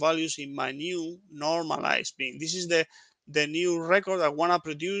all the values in my new normalized bin. This is the new record I want to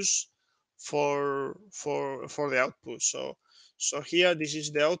produce for the output. So here, this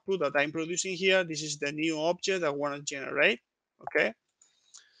is the output that I'm producing here. This is the new object I want to generate. Okay.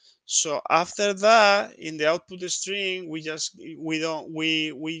 So after that, in the output string, we just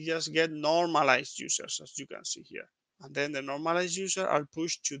get normalized users, as you can see here. and then the normalized user are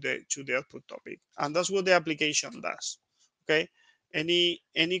pushed to the output topic, and that's what the application does. Okay, any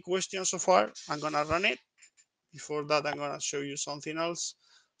questions so far? I'm gonna run it. Before that, I'm gonna show you something else.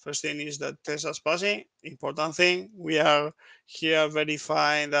 First thing is that test as passing. Important thing, we are here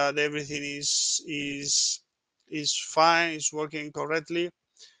verifying that everything is fine, is working correctly.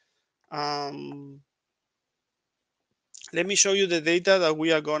 Let me show you the data that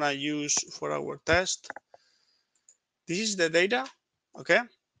we are gonna use for our test. This is the data. Okay,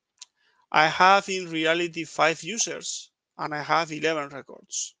 I have in reality 5 users and I have 11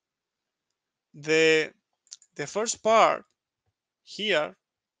 records. The first part here,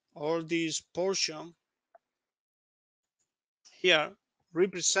 all this portion here,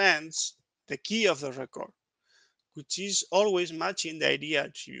 represents the key of the record, which is always matching the ID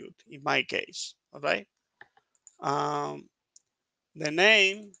attribute in my case. All right. The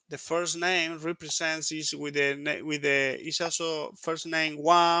name, the first name represents is with the is also first name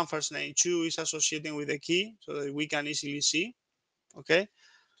 1, first name 2 is associating with the key so that we can easily see. Okay.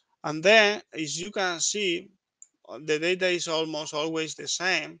 And then as you can see, the data is almost always the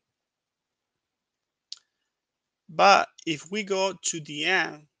same. But if we go to the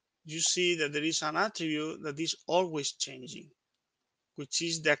end, you see that there is an attribute that is always changing, which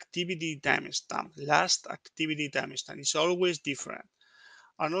is the activity timestamp. Last activity timestamp is always different.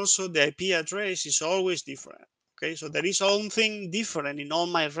 And also the IP address is always different. Okay, so there is something different in all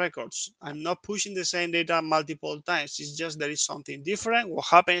my records. I'm not pushing the same data multiple times. It's just there is something different. What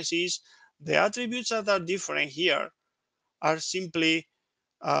happens is the attributes that are different here are simply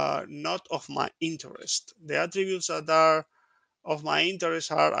not of my interest. The attributes that are of my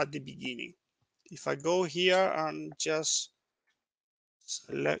interest are at the beginning. If I go here and just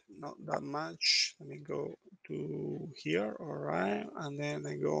select not that much, let me go to here, all right, and then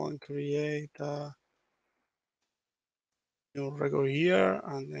I go and create a new record here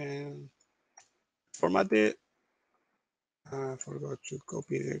and then format it. I forgot to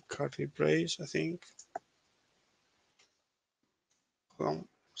copy the curly brace, I think. Hold on a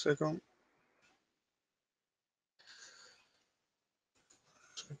second.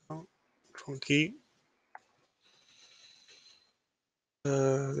 Wrong key.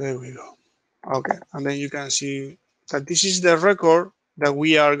 There we go. Okay, and then you can see that this is the record that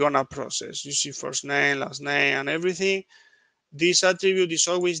we are gonna process. You see first name, last name, and everything. This attribute is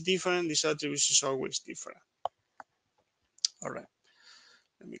always different. This attribute is always different. All right,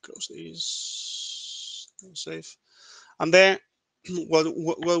 let me close this. Save. And then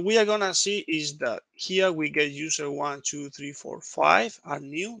what we are gonna see is that here we get user 1, 2, 3, 4, 5 are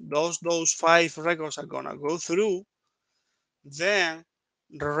new. Those 5 records are gonna go through. Then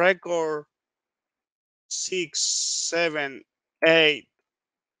record 6, 7, 8,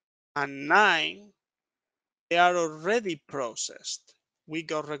 and 9, they are already processed. We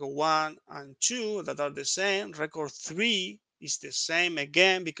got record 1 and 2 that are the same. Record 3 is the same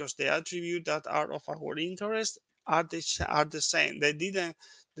again because the attributes that are of our interest are the same. They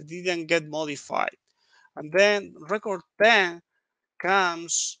didn't get modified. And then record 10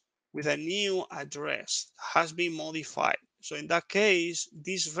 comes with a new address, has been modified. So in that case,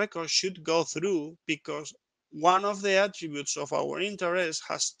 this record should go through because one of the attributes of our interest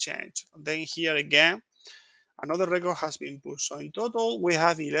has changed. And then here again, another record has been pushed. So in total, we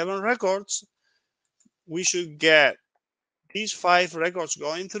have 11 records. We should get these 5 records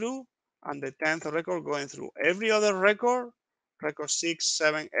going through and the 10th record going through. Every other record, record 6,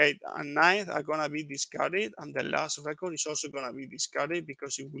 7, 8, and 9 are going to be discarded. And the last record is also going to be discarded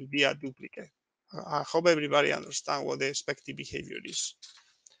because it will be a duplicate. I hope everybody understands what the expected behavior is.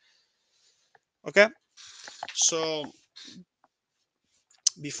 Okay, so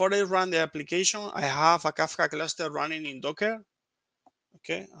before I run the application, I have a Kafka cluster running in Docker.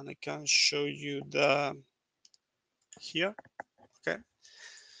 Okay, and I can show you the here. Okay,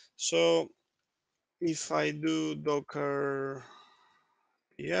 so if I do Docker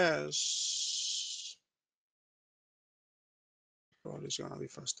PS, probably it's gonna be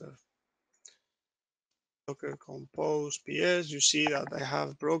faster. Docker compose PS, you see that I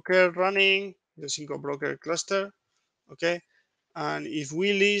have broker running, the single broker cluster. Okay, and if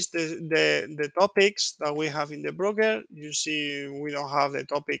we list the topics that we have in the broker, you see we don't have the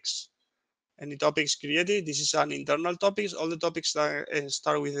topics, any topics created. This is an internal topics. All the topics that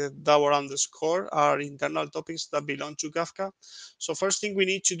start with a double underscore are internal topics that belong to Kafka. So first thing we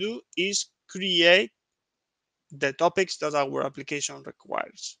need to do is create the topics that our application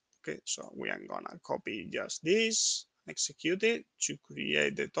requires. Okay, so we are gonna copy just this, execute it to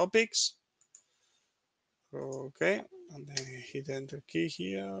create the topics. Okay, and then hit enter key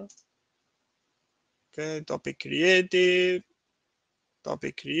here. Okay, topic created,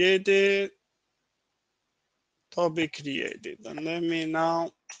 topic created, topic created. And let me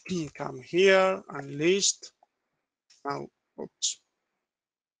now come here and list. Now, oops,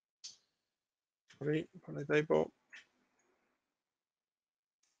 sorry for the typo.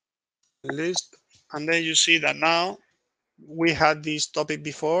 List. And then you see that now we had this topic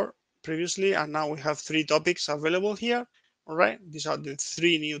before previously, and now we have 3 topics available here. All right, these are the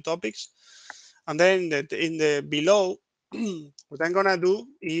 3 new topics. And then in the below, what I'm gonna do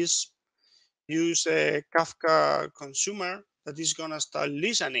is use a Kafka consumer that is gonna start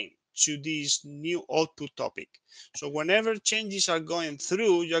listening to this new output topic. So whenever changes are going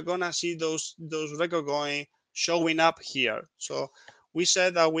through, you're gonna see those records showing up here. So we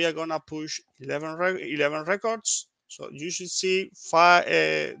said that we are gonna push 11 records. So you should see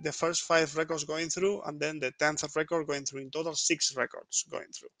the first 5 records going through, and then the 10th record going through. In total, 6 records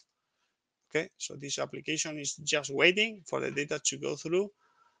going through. Okay, so this application is just waiting for the data to go through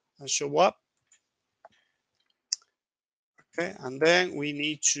and show up. Okay, and then we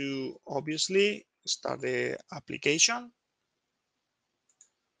need to obviously start the application.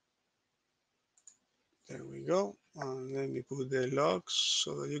 There we go. And let me put the logs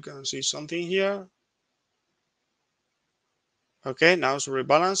so that you can see something here. Okay, now it's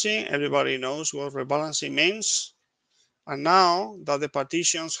rebalancing. Everybody knows what rebalancing means. And now that the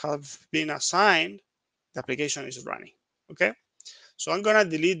partitions have been assigned, the application is running. Okay, so I'm gonna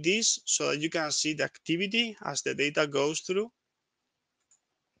delete this so that you can see the activity as the data goes through.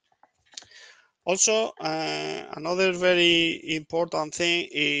 Also, another very important thing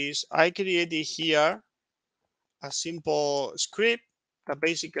is I created here a simple script that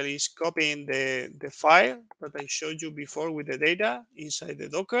basically is copying the file that I showed you before with the data inside the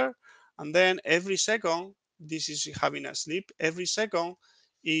Docker. And then every second, this is having a sleep, every second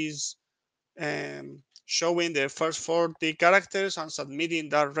is showing the first 40 characters and submitting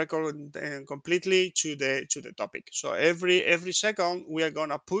that record completely to the topic. So every second, we are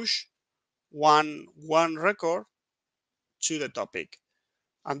gonna push one record to the topic,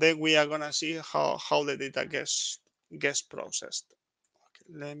 and then we are gonna see how the data gets processed.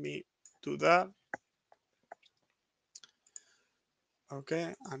 Okay, let me do that.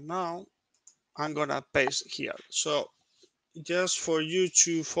 Okay, and now I'm gonna paste here. So just for you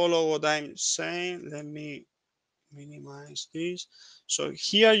to follow what I'm saying, let me minimize this. So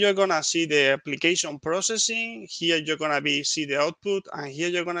here you're gonna see the application processing. Here you're gonna see the output, and here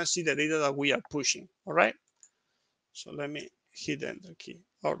you're gonna see the data that we are pushing. All right. So let me hit the enter key.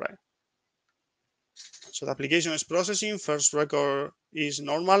 All right. So the application is processing. First record is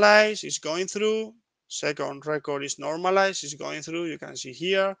normalized, it's going through. Second record is normalized, it's going through. You can see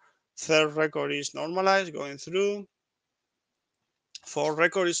here. Third record is normalized, going through. Fourth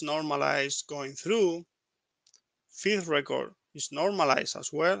record is normalized, going through. Fifth record is normalized as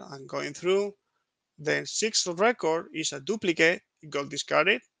well and going through. Then sixth record is a duplicate, it got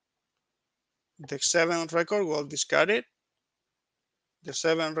discarded. The seventh record got discarded. The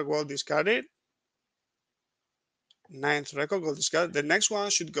seventh record discarded. Ninth record got discarded. The next one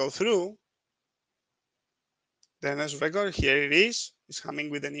should go through. The next record, here it is. It's coming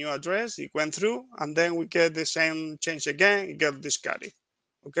with a new address. It went through, and then we get the same change again. It got discarded.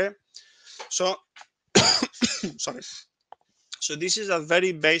 Okay. So, sorry. So this is a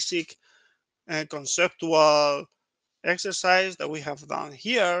very basic conceptual exercise that we have done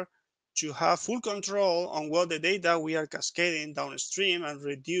here to have full control on what the data we are cascading downstream and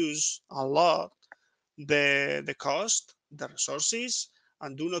reduce a lot the cost, the resources,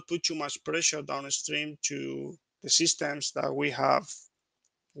 and do not put too much pressure downstream to the systems that we have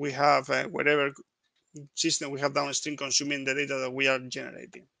whatever system we have downstream consuming the data that we are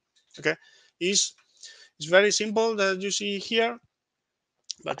generating. Okay, it's very simple that you see here,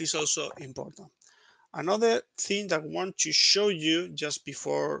 but it's also important. Another thing that I want to show you just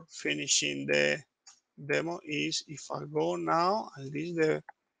before finishing the demo is if I go now and list the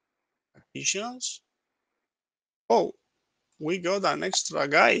partitions. Oh, we got an extra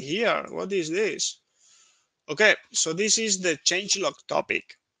guy here. What is this? Okay, so this is the changelog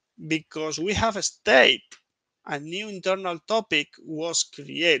topic because we have a state. A new internal topic was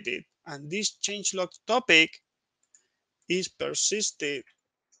created, and this changelog topic is persisted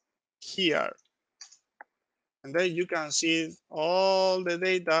here. And then you can see all the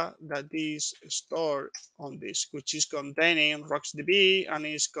data that is stored on this, which is containing RocksDB and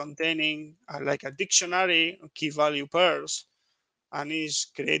is containing like a dictionary, key value pairs, and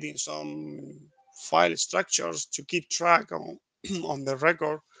is creating some file structures to keep track on, on the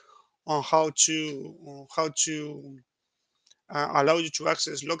record on how to allow you to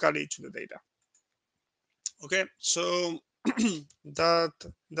access locally to the data. Okay, so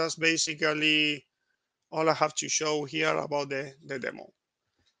that's basically all I have to show here about the demo.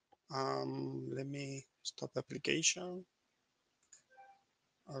 Let me stop application.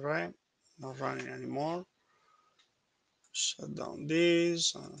 All right, not running anymore. Shut down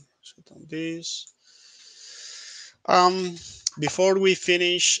this, shut down this. Before we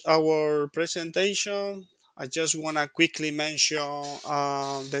finish our presentation, I just want to quickly mention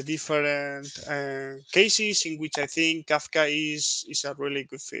the different cases in which I think Kafka is a really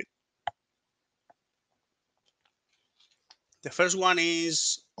good fit. The first one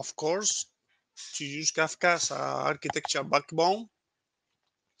is, of course, to use Kafka as an architecture backbone.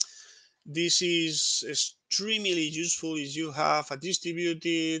 This is extremely useful if you have a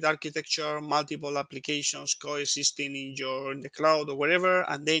distributed architecture, multiple applications coexisting in the cloud or wherever,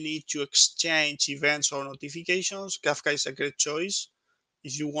 and they need to exchange events or notifications. Kafka is a great choice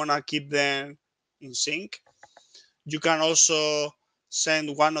if you want to keep them in sync. You can also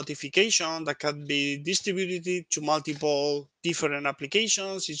send one notification that can be distributed to multiple different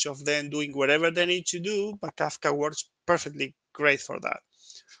applications, each of them doing whatever they need to do, but Kafka works perfectly great for that.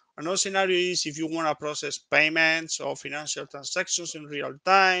 Another scenario is if you want to process payments or financial transactions in real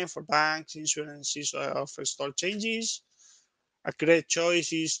time for banks, insurances, or for store changes. A great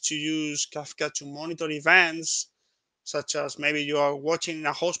choice is to use Kafka to monitor events, such as maybe you are watching in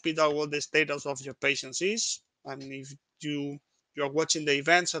a hospital what the status of your patients is. And if you are watching the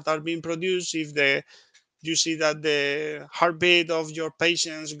events that are being produced, if you see that the heartbeat of your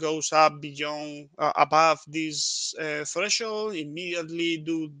patients goes up beyond above this threshold, immediately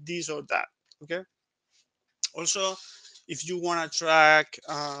do this or that. Okay. Also, if you want to track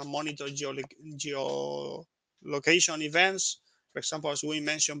monitor geolocation events, for example, as we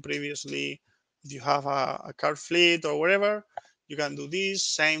mentioned previously, if you have a car fleet or whatever, you can do this.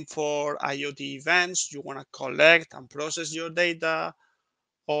 Same for IoT events. You want to collect and process your data,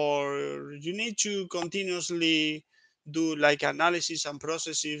 or you need to continuously do like analysis and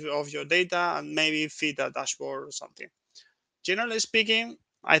processing of your data and maybe feed a dashboard or something. Generally speaking,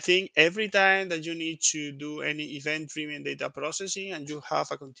 I think every time that you need to do any event-driven data processing and you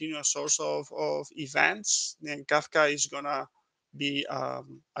have a continuous source of events, then Kafka is gonna be a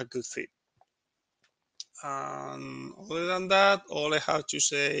good fit. Other than that, all I have to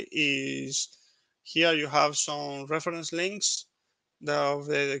say is here you have some reference links of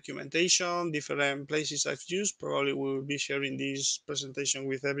the documentation, different places I've used. Probably we will be sharing this presentation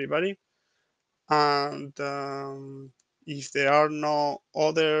with everybody. And if there are no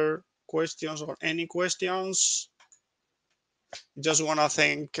other questions or any questions, just want to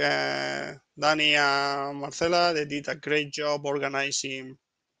thank Danny and Marcela. They did a great job organizing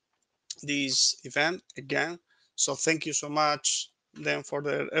this event again. So thank you so much them for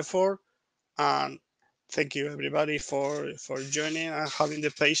their effort, and thank you everybody for joining and having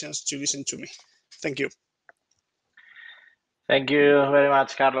the patience to listen to me. Thank you. Thank you very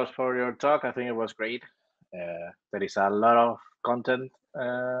much, Carlos, for your talk. I think it was great. There is a lot of content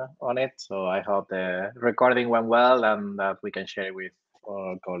on it, so I hope the recording went well and that we can share it with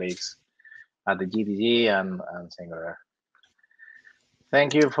our colleagues at the GDG and Singular.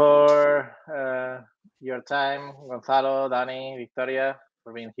 Thank you for your time, Gonzalo, Dani, Victoria,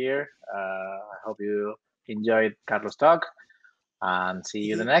 for being here. I hope you enjoyed Carlos' talk, and see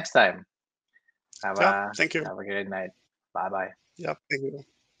you the next time. Thank you. Have a great night. Bye-bye. Yeah, thank you.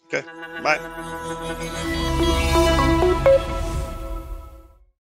 Okay, bye.